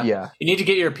 Yeah. You need to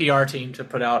get your PR team to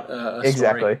put out a story.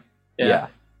 Exactly. Yeah.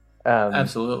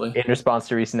 Absolutely. In response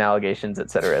to recent allegations, et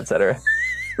cetera, et cetera.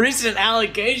 Recent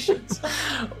allegations.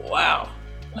 Wow.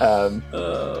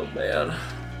 Oh man.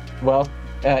 Well,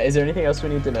 is there anything else we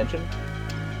need to mention?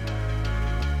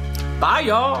 Bye,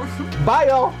 y'all. Bye,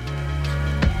 y'all.